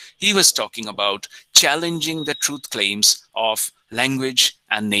compartmentalization. He was talking about challenging the truth claims of language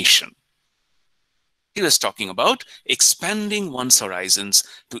and nation. He was talking about expanding one's horizons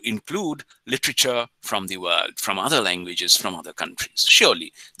to include literature from the world, from other languages, from other countries.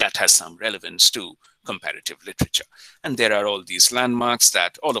 Surely that has some relevance to comparative literature. And there are all these landmarks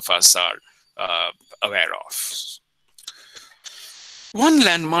that all of us are aware of. One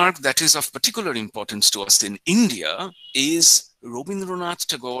landmark that is of particular importance to us in India is Rabindranath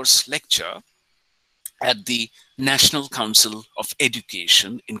Tagore's lecture at the National Council of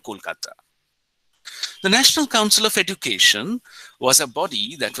Education in Kolkata. The National Council of Education was a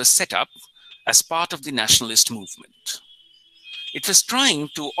body that was set up as part of the nationalist movement. It was trying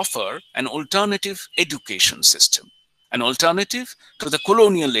to offer an alternative education system, an alternative to the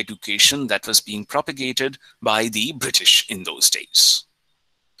colonial education that was being propagated by the British in those days.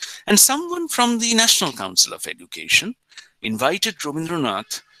 And someone from the National Council of Education invited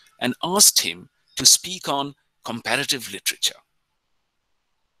Rabindranath and asked him to speak on comparative literature.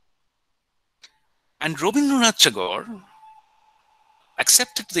 And Rabindranath Tagore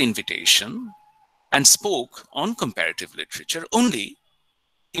accepted the invitation and spoke on comparative literature, only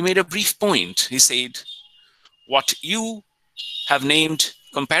he made a brief point. He said, what you have named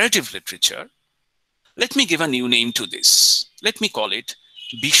comparative literature, let me give a new name to this. Let me call it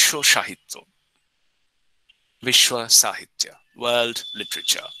Vishwa Sahitya. Vishwa Sahitya, world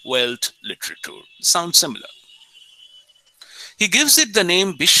literature, world literature. Sounds similar. He gives it the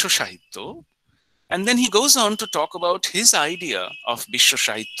name Vishwa Sahitya, and then he goes on to talk about his idea of Vishwa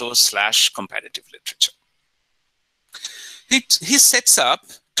Sahitya / comparative literature. He sets up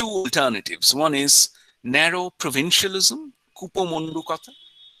two alternatives. One is narrow provincialism, Kupo Mundu Kata,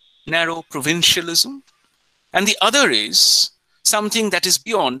 narrow provincialism, and the other is something that is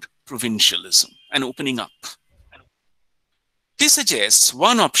beyond provincialism and opening up. He suggests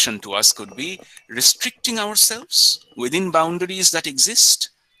one option to us could be restricting ourselves within boundaries that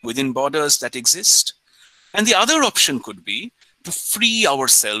exist, within borders that exist. And the other option could be to free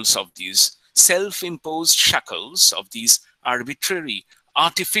ourselves of these self-imposed shackles, of these arbitrary,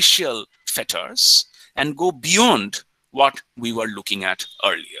 artificial fetters, and go beyond what we were looking at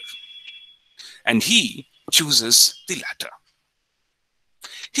earlier. And he chooses the latter.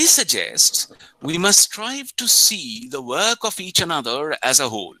 He suggests we must strive to see the work of each another as a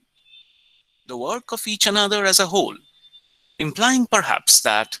whole. The work of each another as a whole, implying perhaps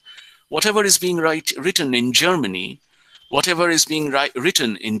that whatever is being written in Germany, whatever is being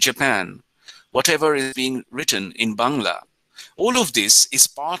written in Japan, whatever is being written in Bangla, all of this is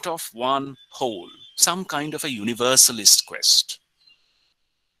part of one whole, some kind of a universalist quest.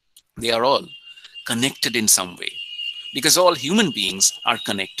 They are all connected in some way, because all human beings are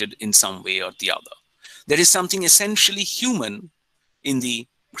connected in some way or the other. There is something essentially human in the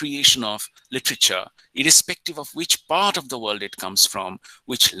creation of literature, irrespective of which part of the world it comes from,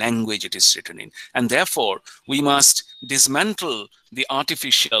 which language it is written in. And therefore, we must dismantle the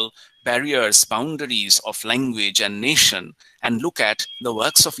artificial barriers, boundaries of language and nation, and look at the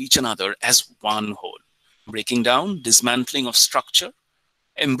works of each another as one whole. Breaking down, dismantling of structure,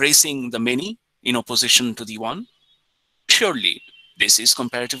 embracing the many in opposition to the one. Surely, this is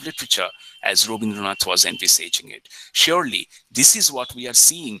comparative literature as Rabindranath was envisaging it. Surely, this is what we are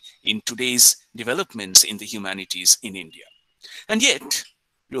seeing in today's developments in the humanities in India. And yet,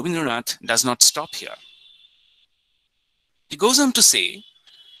 Rabindranath does not stop here. He goes on to say,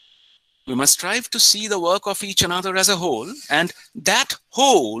 we must strive to see the work of each another as a whole, and that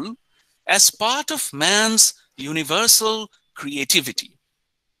whole as part of man's universal creativity.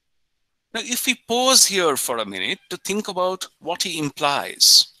 Now, if we pause here for a minute to think about what he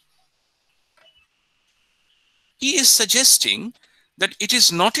implies, he is suggesting that it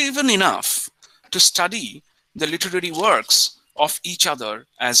is not even enough to study the literary works of each other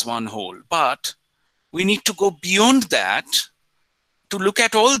as one whole, but we need to go beyond that to look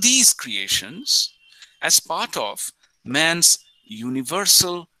at all these creations as part of man's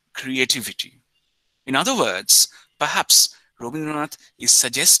universal creativity. In other words, perhaps Rabindranath is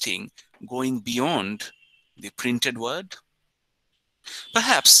suggesting going beyond the printed word.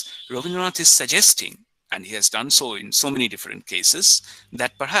 Perhaps Rabindranath is suggesting, and he has done so in so many different cases,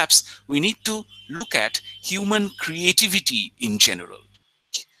 that perhaps we need to look at human creativity in general.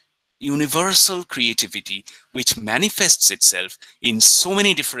 Universal creativity, which manifests itself in so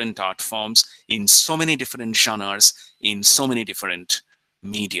many different art forms, in so many different genres, in so many different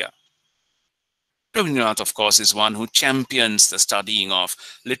media. Rabindranath, of course, is one who champions the studying of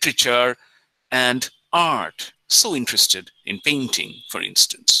literature and art, so interested in painting, for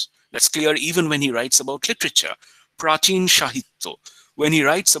instance. That's clear even when he writes about literature, Prachin Sahitya, when he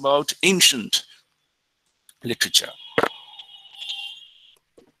writes about ancient literature.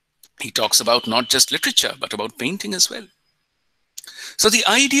 He talks about not just literature, but about painting as well. So the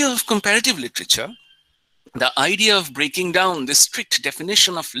idea of comparative literature, the idea of breaking down this strict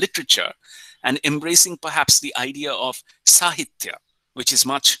definition of literature and embracing perhaps the idea of Sahitya, which is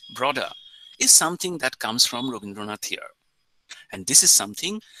much broader, is something that comes from Rabindranath here. And this is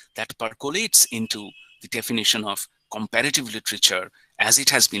something that percolates into the definition of comparative literature as it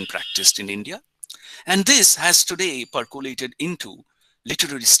has been practiced in India. And this has today percolated into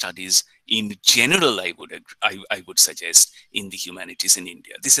literary studies in general, I would suggest, in the humanities in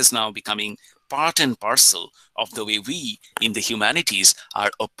India. This is now becoming part and parcel of the way we in the humanities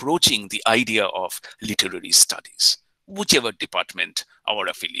are approaching the idea of literary studies, whichever department our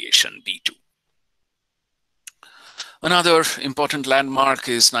affiliation be to. Another important landmark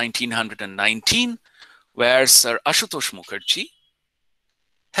is 1919, where Sir Ashutosh Mukherjee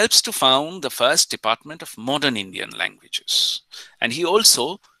helps to found the first department of modern Indian languages. And he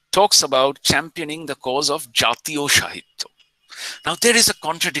also talks about championing the cause of Jatiyo Sahitya. Now, there is a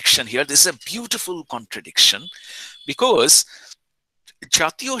contradiction here. This is a beautiful contradiction, because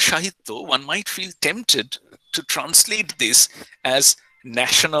Jatiyo Sahitya, one might feel tempted to translate this as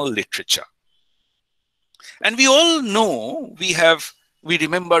national literature. And we all know, we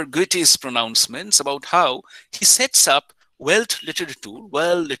remember Goethe's pronouncements about how he sets up world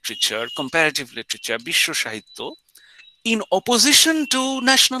literature, comparative literature, Vishwa Sahitya, in opposition to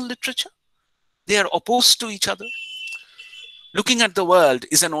national literature. They are opposed to each other. Looking at the world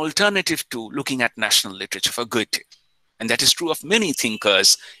is an alternative to looking at national literature for Goethe. And that is true of many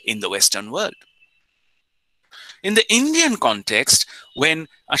thinkers in the Western world. In the Indian context, when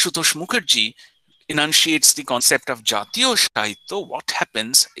Ashutosh Mukherjee enunciates the concept of Jatiyo Sahitya, what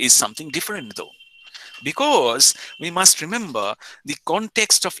happens is something different though. Because we must remember the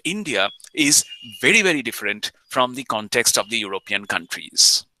context of India is very, very different from the context of the European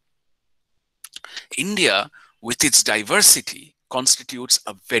countries. India, with its diversity, constitutes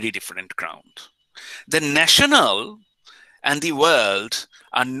a very different ground. The national and the world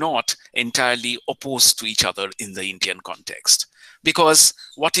are not entirely opposed to each other in the Indian context, because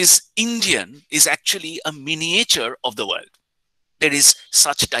what is Indian is actually a miniature of the world. There is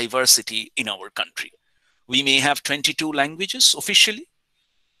such diversity in our country. We may have 22 languages officially,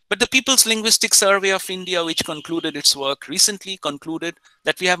 but the People's Linguistic Survey of India, which concluded its work recently, concluded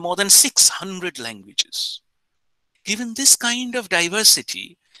that we have more than 600 languages. Given this kind of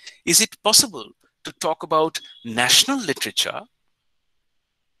diversity, is it possible to talk about national literature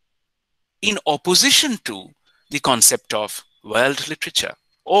in opposition to the concept of world literature?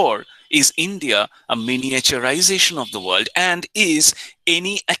 Or is India a miniaturization of the world, and is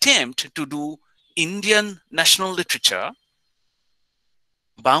any attempt to do Indian national literature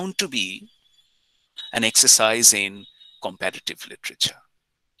bound to be an exercise in comparative literature.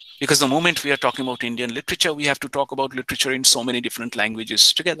 Because the moment we are talking about Indian literature, we have to talk about literature in so many different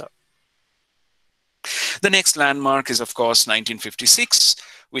languages together. The next landmark is, of course, 1956,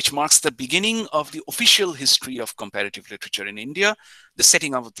 which marks the beginning of the official history of comparative literature in India, the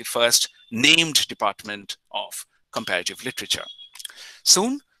setting up of the first named department of comparative literature.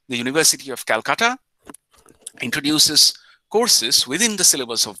 Soon, the University of Calcutta introduces courses within the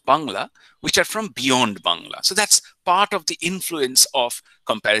syllabus of Bangla, which are from beyond Bangla. So that's part of the influence of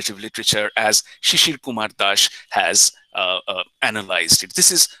comparative literature as Shishir Kumar Das has analyzed it.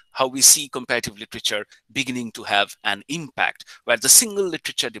 This is how we see comparative literature beginning to have an impact, where the single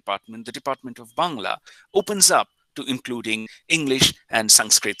literature department, the Department of Bangla, opens up to including English and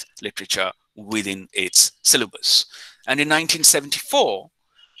Sanskrit literature within its syllabus. And in 1974,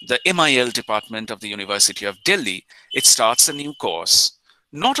 the MIL department of the University of Delhi, it starts a new course,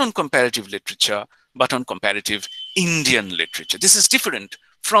 not on comparative literature, but on comparative Indian literature. This is different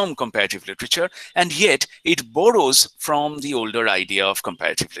from comparative literature, and yet it borrows from the older idea of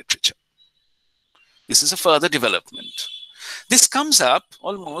comparative literature. This is a further development. This comes up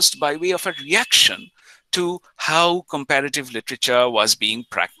almost by way of a reaction to how comparative literature was being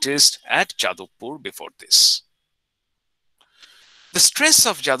practiced at Jadavpur before this. The stress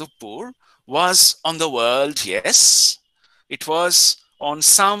of Jadavpur was on the world, yes. It was on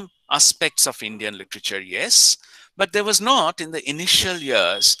some aspects of Indian literature, yes. But there was not, in the initial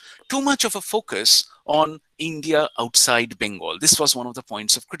years, too much of a focus on India outside Bengal. This was one of the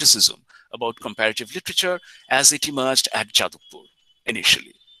points of criticism about comparative literature as it emerged at Jadavpur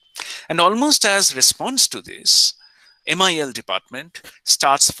initially. And almost as response to this, MIL department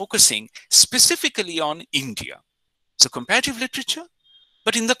starts focusing specifically on India. So comparative literature,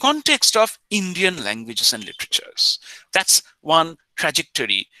 but in the context of Indian languages and literatures. That's one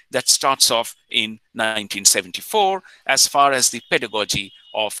trajectory that starts off in 1974 as far as the pedagogy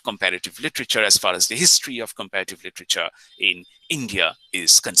of comparative literature, as far as the history of comparative literature in India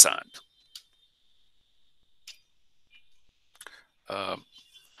is concerned.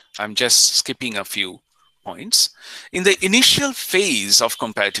 I'm just skipping a few points. In the initial phase of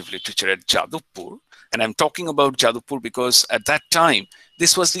comparative literature at Jadavpur, and I'm talking about Jadavpur because at that time,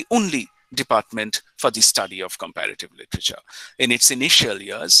 this was the only department for the study of comparative literature. In its initial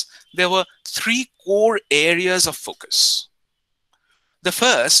years, there were three core areas of focus. The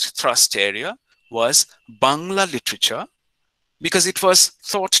first thrust area was Bangla literature, because it was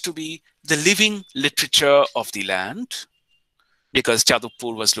thought to be the living literature of the land, because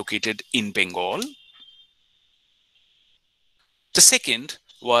Jadavpur was located in Bengal. The second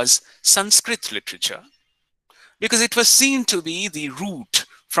was Sanskrit literature, because it was seen to be the root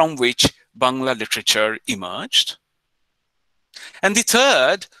from which Bangla literature emerged. And the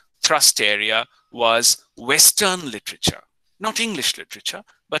third thrust area was Western literature, not English literature,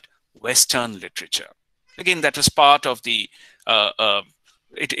 but Western literature. Again, that was part of the,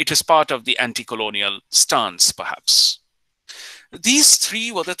 it was part of the anti-colonial stance, perhaps. These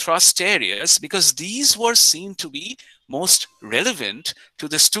three were the thrust areas because these were seen to be most relevant to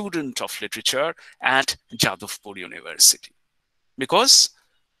the student of literature at Jadavpur University, because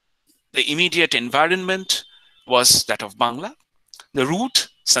the immediate environment was that of Bangla, the root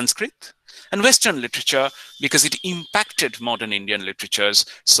Sanskrit, and Western literature because it impacted modern Indian literatures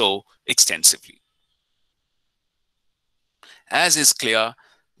so extensively. As is clear,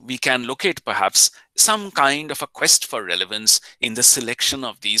 we can locate perhaps some kind of a quest for relevance in the selection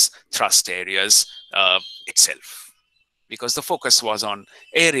of these thrust areas itself, because the focus was on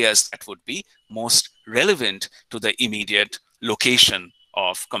areas that would be most relevant to the immediate location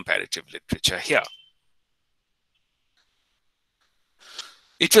of comparative literature here.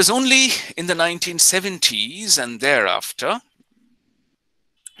 It was only in the 1970s and thereafter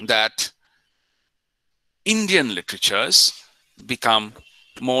that Indian literatures become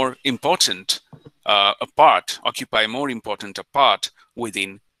more important occupy more important a part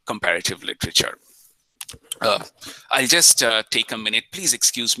within comparative literature. I'll just take a minute. Please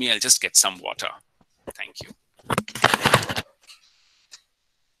excuse me. I'll just get some water. Thank you.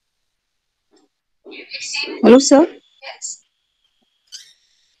 Hello, sir.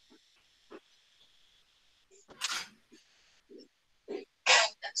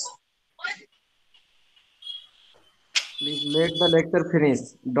 Please let the lecture finish.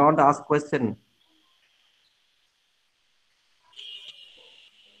 Don't ask question.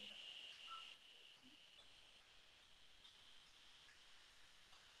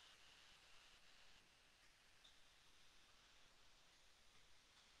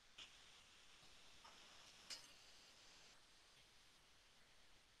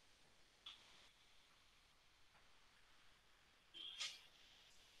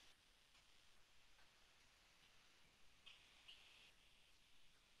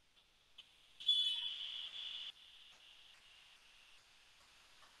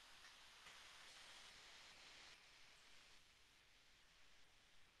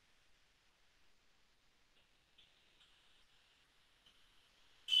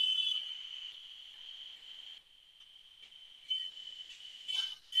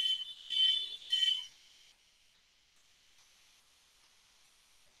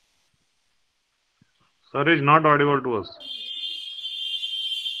 Sir is not audible to us.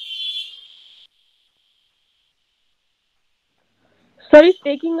 Sir is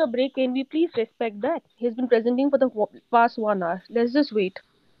taking a break. Can we please respect that? He's been presenting for the past 1 hour. Let's just wait.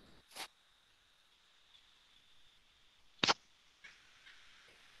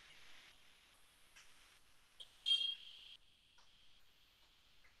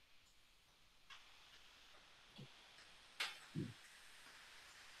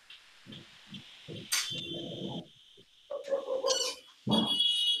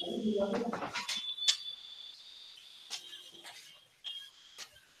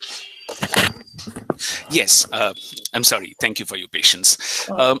 Yes, I'm sorry. Thank you for your patience.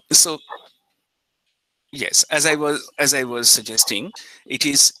 So yes, as I was suggesting, it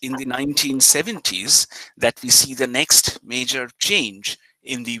is in the 1970s that we see the next major change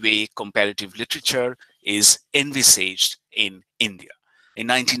in the way comparative literature is envisaged in India. In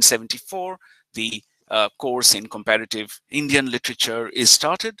 1974, the course in comparative Indian literature is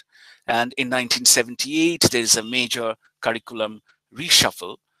started, and in 1978 there is a major curriculum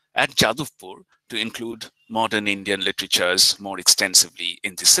reshuffle at Jadavpur to include modern Indian literatures more extensively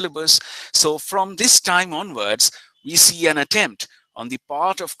in the syllabus. So from this time onwards, we see an attempt on the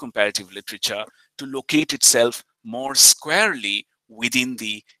part of comparative literature to locate itself more squarely within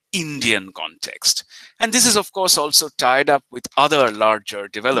the Indian context. And this is, of course, also tied up with other larger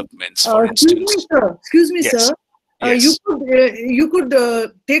developments. For instance, excuse me, yes, sir. yes. You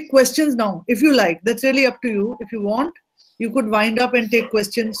could take questions now if you like. That's really up to you. If you want, you could wind up and take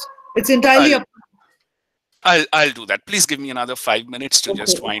questions. It's entirely up to you. I'll do that. Please give me another 5 minutes to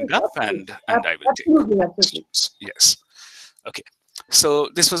just wind up, and I will take questions. Yes. Okay. So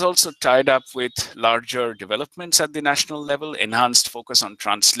this was also tied up with larger developments at the national level, enhanced focus on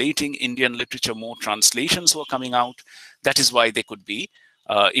translating Indian literature. More translations were coming out. That is why they could be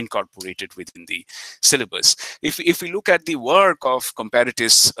incorporated within the syllabus. If we look at the work of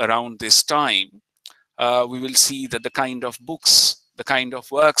comparatists around this time, we will see that the kind of books, the kind of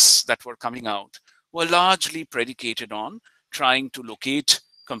works that were coming out were largely predicated on trying to locate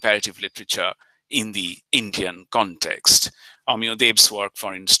comparative literature in the Indian context. Amyodev's work,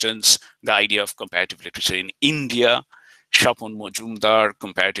 for instance, the idea of comparative literature in India, Shapon Majumdar,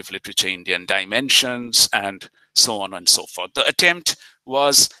 Comparative Literature, Indian Dimensions, and so on and so forth. The attempt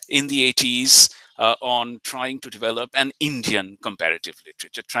was in the 80s on trying to develop an Indian comparative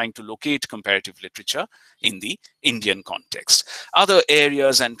literature, trying to locate comparative literature in the Indian context. Other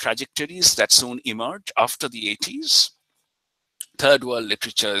areas and trajectories that soon emerge after the 80s, third world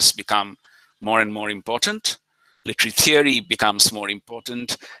literatures become more and more important. Literary theory becomes more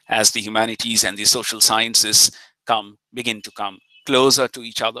important as the humanities and the social sciences begin to come closer to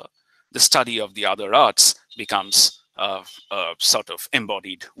each other. The study of the other arts becomes sort of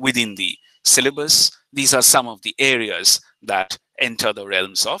embodied within the syllabus. These are some of the areas that enter the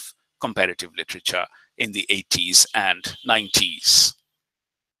realms of comparative literature in the 80s and 90s.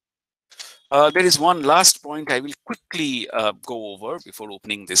 There is one last point I will quickly go over before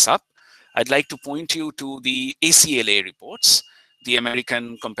opening this up. I'd like to point you to the ACLA reports, the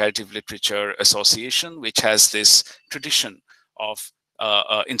American Comparative Literature Association, which has this tradition of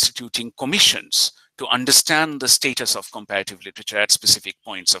instituting commissions to understand the status of comparative literature at specific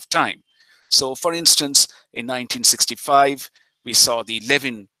points of time. So, for instance, in 1965, we saw the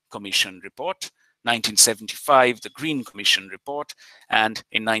Levin Commission report, 1975, the Green Commission report, and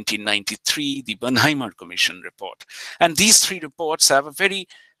in 1993, the Bernheimer Commission report. And these three reports have a very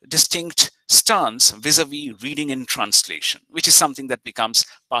distinct stance vis-a-vis reading in translation, which is something that becomes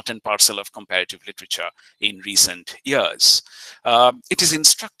part and parcel of comparative literature in recent years. It is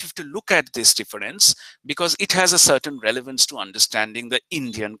instructive to look at this difference because it has a certain relevance to understanding the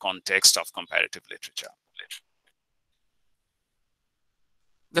Indian context of comparative literature.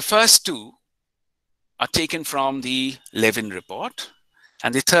 The first two are taken from the Levin report,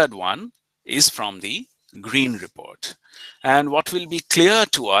 and the third one is from the Green report. And what will be clear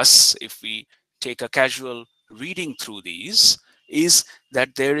to us if we take a casual reading through these is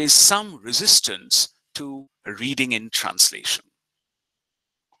that there is some resistance to reading in translation.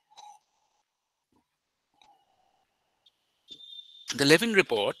 The Levin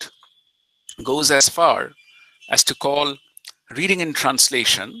report goes as far as to call reading in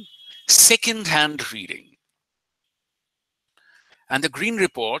translation second-hand reading. And the Green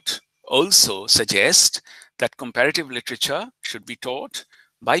report also suggests that comparative literature should be taught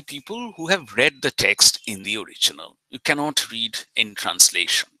by people who have read the text in the original. You cannot read in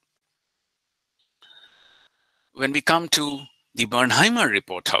translation. When we come to the Bernheimer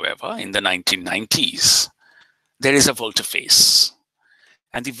report, however, in the 1990s, there is a volte-face.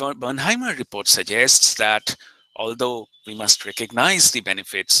 And the Bernheimer report suggests that although we must recognize the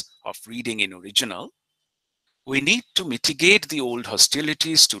benefits of reading in original, we need to mitigate the old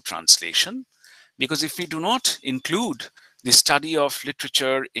hostilities to translation, because if we do not include the study of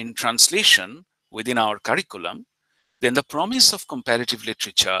literature in translation within our curriculum, then the promise of comparative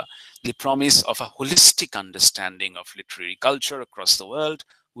literature, the promise of a holistic understanding of literary culture across the world,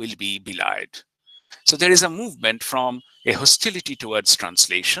 will be belied. So there is a movement from a hostility towards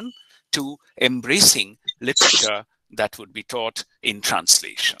translation to embracing literature that would be taught in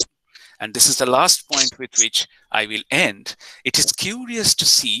translation. And this is the last point with which I will end. It is curious to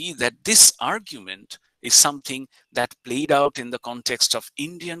see that this argument is something that played out in the context of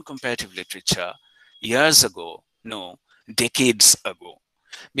Indian comparative literature years ago, no, decades ago.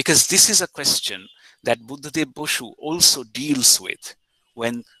 Because this is a question that Buddhadev Boshu also deals with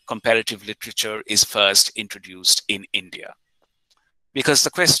when comparative literature is first introduced in India. Because the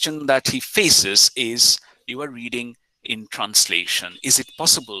question that he faces is, you are reading in translation. Is it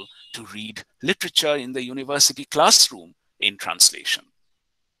possible to read literature in the university classroom in translation?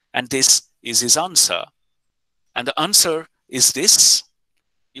 And this is his answer. And the answer is this.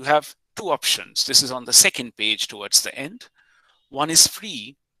 You have two options. This is on the second page towards the end. One is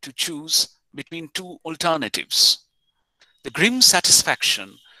free to choose between two alternatives. The grim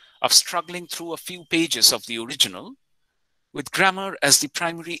satisfaction of struggling through a few pages of the original with grammar as the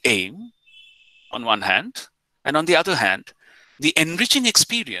primary aim on one hand, and on the other hand, the enriching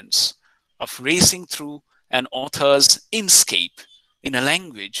experience of racing through an author's inscape in a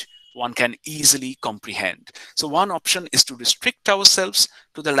language one can easily comprehend. So one option is to restrict ourselves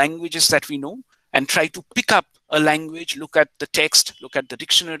to the languages that we know and try to pick up a language, look at the text, look at the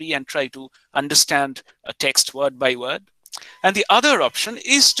dictionary, and try to understand a text word by word. And the other option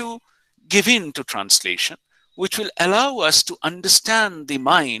is to give in to translation, which will allow us to understand the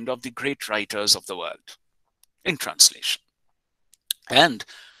mind of the great writers of the world in translation. And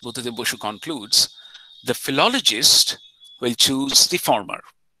Buddhadev Boshu concludes, the philologist will choose the former,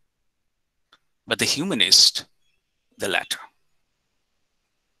 but the humanist, the latter.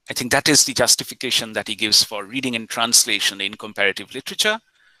 I think that is the justification that he gives for reading in translation in comparative literature.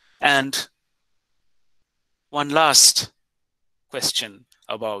 And one last question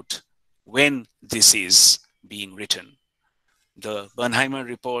about when this is being written. The Bernheimer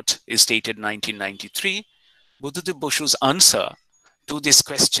report is dated 1993. Buddhadev Boshu's answer to this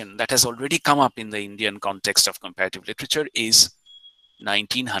question that has already come up in the Indian context of comparative literature is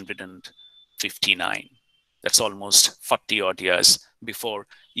 1959. That's almost 40 odd years before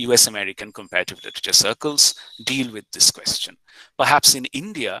US American comparative literature circles deal with this question. Perhaps in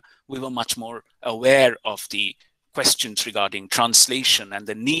India, we were much more aware of the questions regarding translation and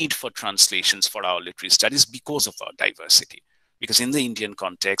the need for translations for our literary studies because of our diversity. Because in the Indian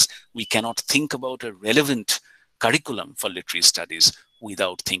context, we cannot think about a relevant curriculum for literary studies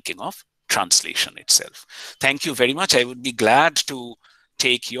without thinking of translation itself. Thank you very much. I would be glad to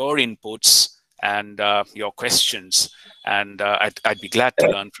take your inputs and your questions, and I'd be glad to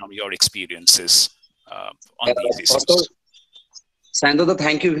learn from your experiences on these issues. Sayantan,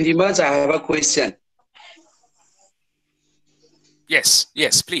 thank you very much. I have a question. Yes,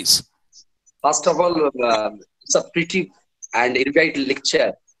 yes, please. First of all, it's a pretty and erudite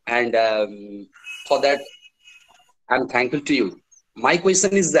lecture, and for that, I'm thankful to you. My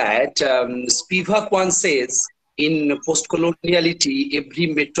question is that Spivak once says, in post-coloniality, every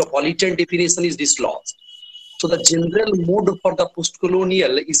metropolitan definition is dislodged. So the general mode for the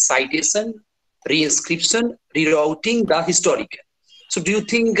post-colonial is citation, reinscription, rerouting the historical. So do you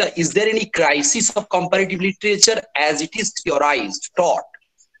think, is there any crisis of comparative literature as it is theorized, taught,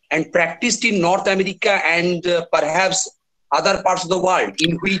 and practiced in North America and perhaps other parts of the world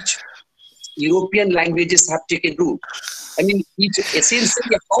in which European languages have taken root? I mean, it's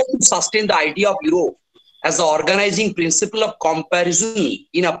essentially how to sustain the idea of Europe as the organizing principle of comparison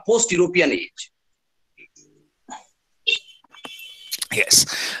in a post-European age. Yes,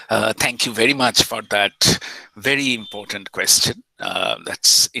 thank you very much for that very important question.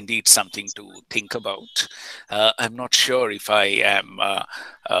 That's indeed something to think about. I'm not sure if I am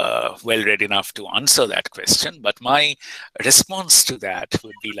well-read enough to answer that question, but my response to that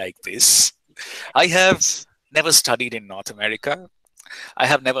would be like this. I have never studied in North America. I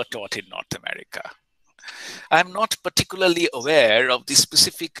have never taught in North America. I'm not particularly aware of the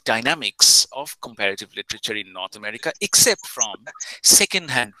specific dynamics of comparative literature in North America, except from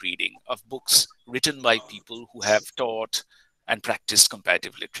second-hand reading of books written by people who have taught and practiced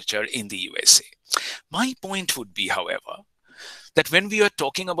comparative literature in the USA. My point would be, however, that when we are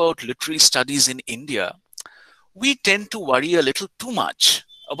talking about literary studies in India, we tend to worry a little too much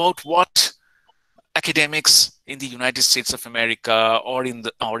about what academics in the United States of America or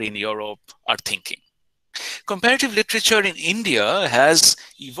in Europe are thinking. Comparative literature in India has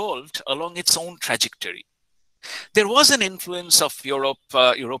evolved along its own trajectory. There was an influence of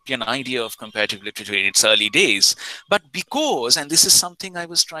European idea of comparative literature in its early days, but because, and this is something I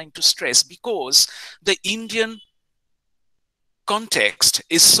was trying to stress, because the Indian context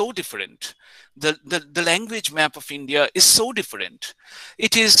is so different, the language map of India is so different,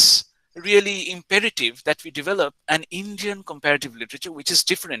 it is really imperative that we develop an Indian comparative literature which is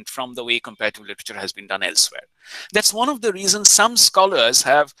different from the way comparative literature has been done elsewhere. That's one of the reasons some scholars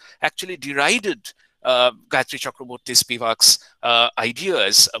have actually derided Gayatri Chakraborty Spivak's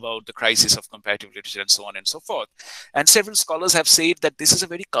ideas about the crisis of comparative literature and so on and so forth. And several scholars have said that this is a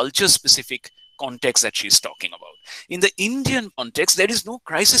very culture-specific context that she's talking about. In the Indian context, there is no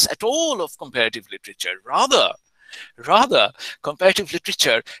crisis at all of comparative literature. Rather, comparative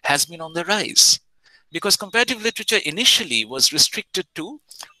literature has been on the rise, because comparative literature initially was restricted to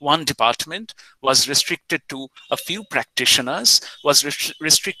one department, was restricted to a few practitioners, was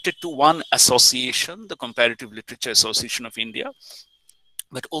restricted to one association, the Comparative Literature Association of India.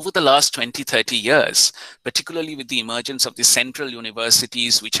 But over the last 20, 30 years, particularly with the emergence of the central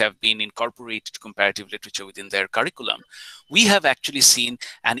universities which have been incorporated comparative literature within their curriculum, we have actually seen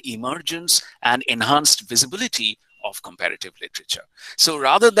an emergence and enhanced visibility of comparative literature. So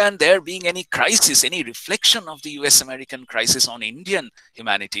rather than there being any crisis, any reflection of the US-American crisis on Indian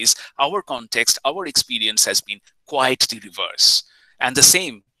humanities, our context, our experience has been quite the reverse. And the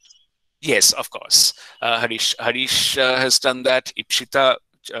same, yes, of course. Harish has done that.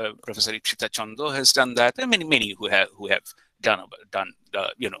 Professor Ipshita Chando has done that. There are many who have gone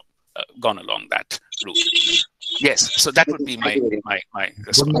along that route. Yes, so that would be my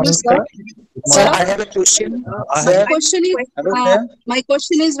response. Hello, sir. Sir, I have a question. My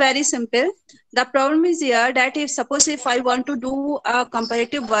question is very simple. The problem is here that if I want to do a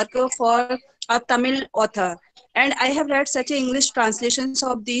comparative work for a Tamil author, and I have read such English translations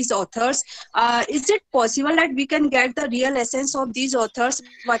of these authors, is it possible that we can get the real essence of these authors,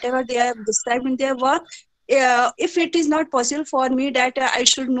 whatever they have described in their work? If it is not possible for me that I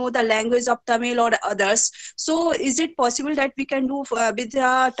should know the language of Tamil or others, so is it possible that we can do with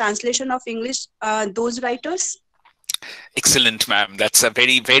the translation of English those writers? Excellent, ma'am. That's a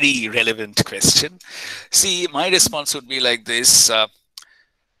very, very relevant question. See, my response would be like this.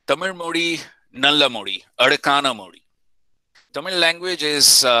 Tamil Mori, Nalla Mori, Arakana Mori. Tamil language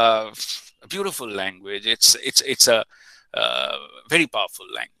is a beautiful language. It's a very powerful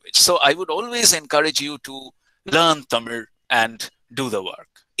language. So I would always encourage you to learn Tamil and do the work,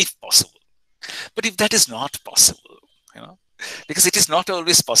 if possible. But if that is not possible, because it is not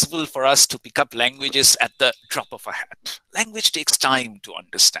always possible for us to pick up languages at the drop of a hat. Language takes time to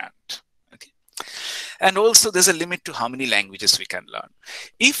understand. Okay? And also there's a limit to how many languages we can learn.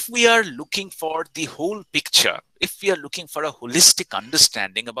 If we are looking for the whole picture, if we are looking for a holistic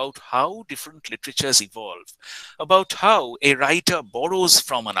understanding about how different literatures evolve, about how a writer borrows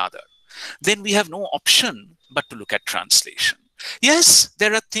from another, then we have no option but to look at translation. Yes,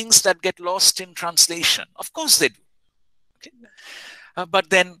 there are things that get lost in translation. Of course they do. Okay. But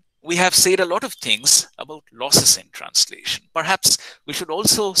then we have said a lot of things about losses in translation. Perhaps we should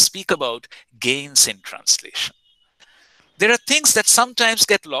also speak about gains in translation. There are things that sometimes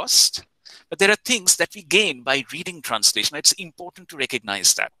get lost, but there are things that we gain by reading translation. It's important to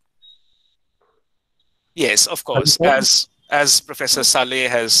recognize that. Yes, of course, as Professor Saleh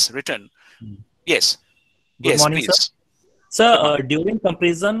has written. Yes. Good morning, please. Sir. Sir, during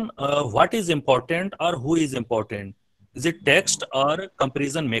comparison, what is important or who is important? Is it text or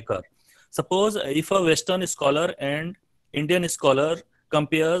comparison maker? Suppose if a Western scholar and Indian scholar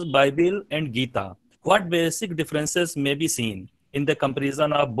compares Bible and Gita, what basic differences may be seen in the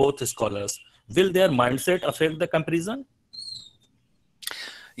comparison of both scholars? Will their mindset affect the comparison?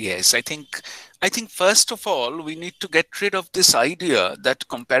 Yes, I think first of all, we need to get rid of this idea that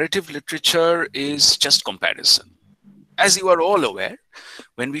comparative literature is just comparison. As you are all aware,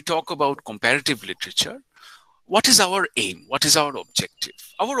 when we talk about comparative literature, what is our aim? What is our objective?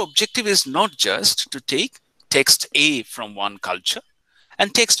 Our objective is not just to take text A from one culture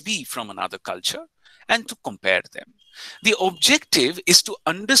and text B from another culture and to compare them. The objective is to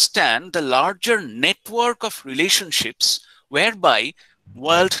understand the larger network of relationships whereby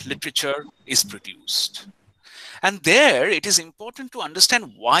world literature is produced. And there, it is important to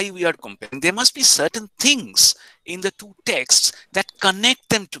understand why we are comparing. There must be certain things in the two texts that connect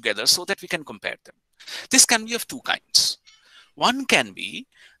them together so that we can compare them. This can be of two kinds. One can be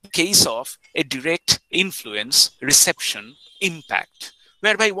the case of a direct influence, reception, impact,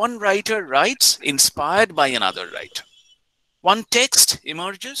 whereby one writer writes inspired by another writer. One text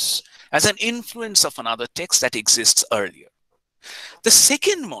emerges as an influence of another text that exists earlier. The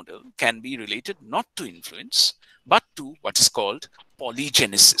second model can be related not to influence, but to what is called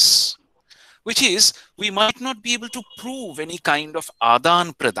polygenesis, which is we might not be able to prove any kind of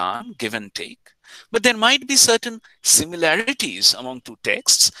adan pradan, give and take, but there might be certain similarities among two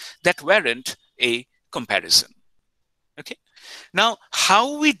texts that warrant a comparison. Okay. Now,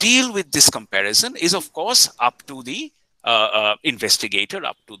 how we deal with this comparison is, of course, up to the investigator,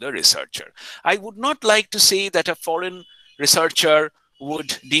 up to the researcher. I would not like to say that a foreign researcher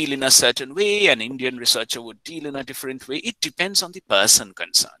would deal in a certain way, an Indian researcher would deal in a different way. It depends on the person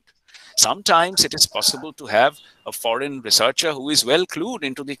concerned. Sometimes it is possible to have a foreign researcher who is well clued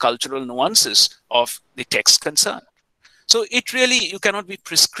into the cultural nuances of the text concerned. So it really, you cannot be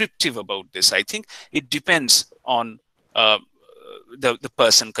prescriptive about this. I think it depends on the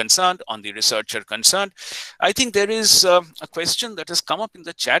person concerned, on the researcher concerned. I think there is a question that has come up in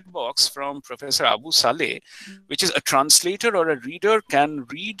the chat box from Professor Abu Saleh, which is a translator or a reader can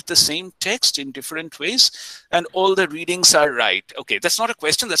read the same text in different ways and all the readings are right. Okay, that's not a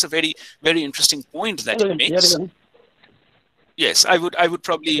question. That's a very, very interesting point that he makes. Yes, I would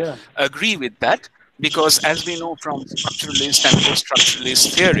probably agree with that, because as we know from structuralist and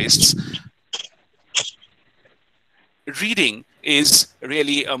post-structuralist theorists, reading is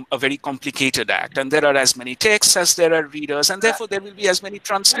really a very complicated act, and there are as many texts as there are readers, and therefore there will be as many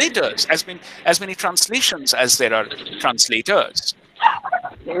translators, as many translations as there are translators.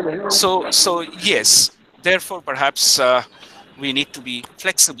 So yes, therefore perhaps we need to be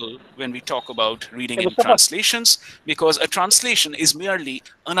flexible when we talk about reading in translations, because a translation is merely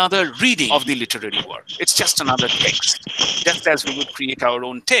another reading of the literary work. It's just another text, just as we would create our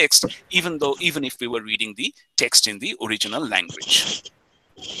own text, even if we were reading the text in the original language.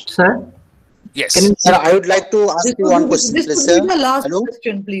 Sir? Yes. Sir, I would like to ask you one question, This please, will sir. be the last Hello?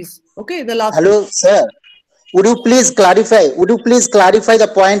 question, please. Okay, the last Hello, sir. Would you please clarify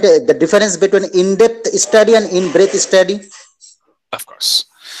the point, the difference between in-depth study and in-breadth study? Of course.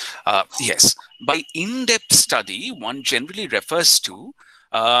 Yes. By in-depth study, one generally refers to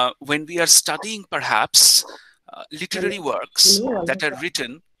when we are studying perhaps literary works that are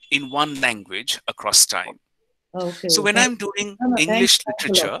written in one language across time. Okay. So when I'm doing English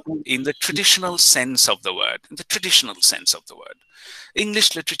literature in the traditional sense of the word,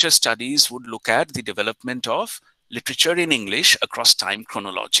 English literature studies would look at the development of literature in English across time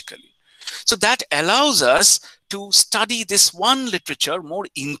chronologically. So that allows us to study this one literature more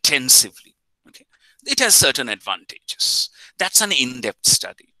intensively. Okay? It has certain advantages. That's an in-depth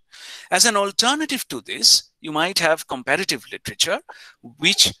study. As an alternative to this, you might have comparative literature,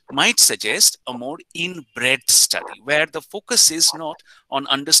 which might suggest a more in-breadth study, where the focus is not on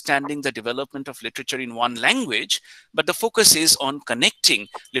understanding the development of literature in one language, but the focus is on connecting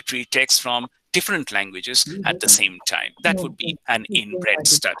literary texts from different languages at the same time. That would be an in-breadth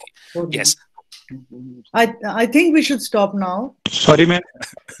study. Yes. I think we should stop now. Sorry, ma'am.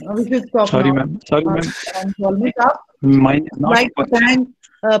 We should stop Sorry, now. ma'am. Sorry, ma'am. And almost up. Mine is I'd not like to thank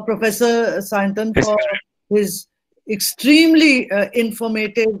Professor Sayantan for his extremely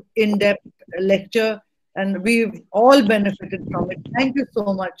informative, in-depth lecture, and we've all benefited from it. Thank you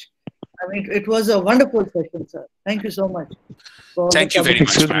so much. I mean, it was a wonderful session, sir. Thank you so much. Thank you very much,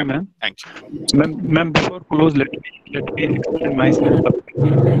 Excuse me, ma'am. ma'am. Thank you. Ma'am, before close, let me explain myself.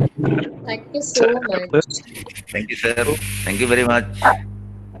 Thank you so much. Thank you, sir. Thank you very much.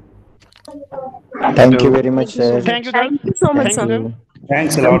 Thank you very much, sir. Thank you so much, sir.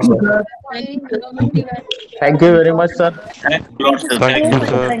 Thanks a lot, sir. Thank you very much, sir. Thanks a lot, Thank you sir. so Thank you, much.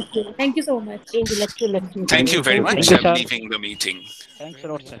 sir. Thank you. Thank you so much. Intellectual lecture. Thank you very much. Thank you, I'm sir. leaving the meeting. Thanks a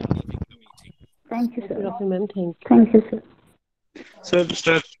lot, sir. Thank you, sir. Dr. Ma'am, thank you. Thank you, sir.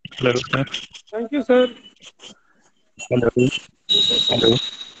 Sir. Hello, sir. Thank you, sir. Hello. Hello.